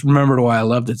 I just remembered why I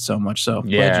loved it so much. So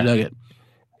glad you dug it.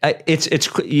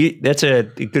 That's a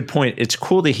good point. It's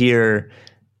cool to hear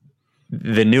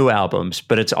the new albums,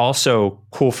 but it's also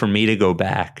cool for me to go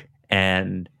back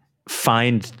and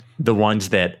find the ones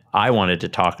that I wanted to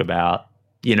talk about,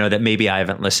 that maybe I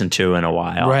haven't listened to in a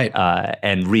while, right?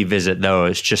 And revisit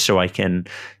those just so I can,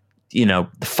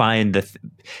 find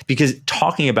because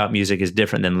talking about music is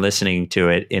different than listening to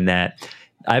it in that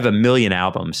I have a million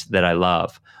albums that I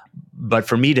love, but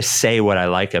for me to say what I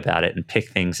like about it and pick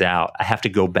things out, I have to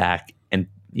go back and,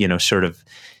 sort of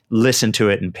listen to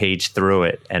it and page through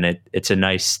it. And it's a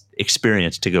nice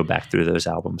experience to go back through those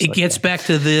albums. It gets back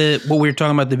to what we were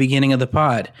talking about at the beginning of the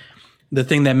pod, the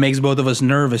thing that makes both of us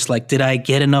nervous. Like, did I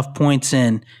get enough points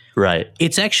in? Right.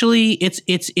 It's actually,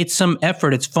 it's some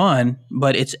effort. It's fun,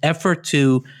 but it's effort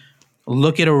to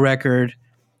look at a record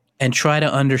and try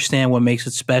to understand what makes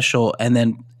it special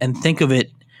and think of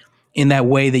it in that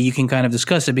way that you can kind of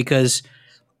discuss it, because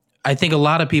I think a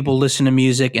lot of people listen to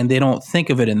music and they don't think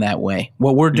of it in that way.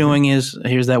 What we're doing is,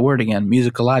 here's that word again,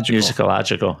 musicological.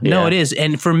 Musicological. Yeah. No, it is.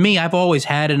 And for me, I've always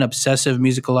had an obsessive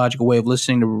musicological way of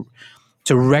listening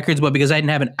to records, but because I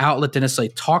didn't have an outlet to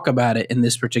necessarily talk about it in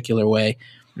this particular way,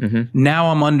 now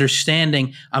I'm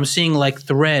understanding, I'm seeing like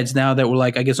threads now that we're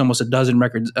like, I guess almost a dozen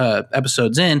records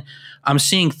episodes in, I'm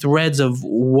seeing threads of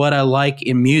what I like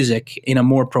in music in a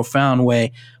more profound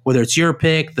way, whether it's your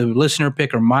pick, the listener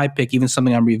pick, or my pick, even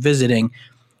something I'm revisiting.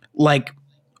 Like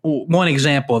one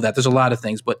example of that, there's a lot of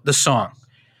things, but the song.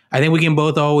 I think we can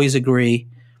both always agree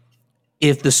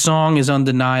if the song is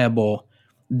undeniable,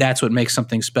 that's what makes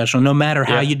something special, no matter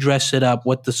how you dress it up,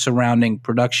 what the surrounding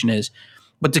production is.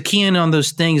 But to key in on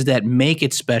those things that make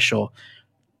it special,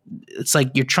 it's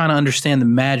like you're trying to understand the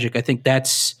magic. I think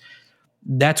that's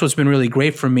what's been really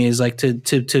great for me, is like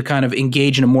to kind of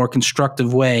engage in a more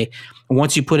constructive way. And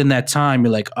once you put in that time,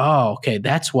 you're like, oh, okay,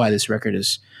 that's why this record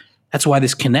is, that's why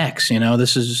this connects.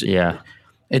 This is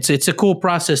it's a cool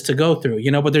process to go through.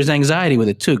 But there's anxiety with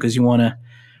it too, because you want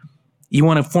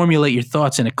to formulate your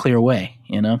thoughts in a clear way.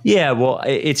 Yeah, well,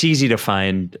 it's easy to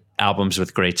find albums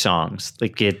with great songs.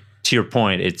 Like to your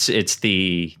point, it's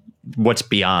the what's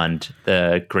beyond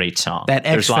the great song. That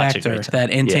X factor,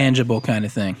 that intangible kind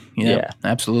of thing. Yeah,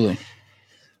 absolutely.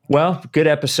 Well, good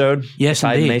episode. Yes, if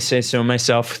indeed. I may say so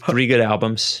myself. 3 good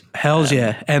albums. Hells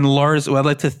yeah. And Lars, I'd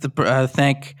like to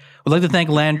thank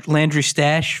Landry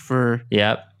Stash for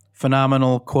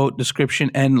phenomenal quote description.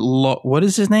 And what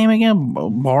is his name again?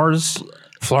 Mars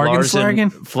Flargen.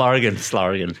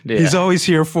 Flargen. Yeah. He's always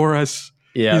here for us.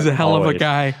 Yeah, he's a hell always. of a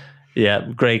guy. Yeah,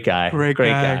 great guy. Great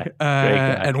guy.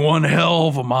 And one hell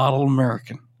of a model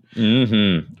American.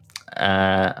 All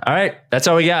right, that's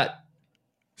all we got.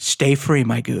 Stay free,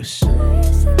 my goose.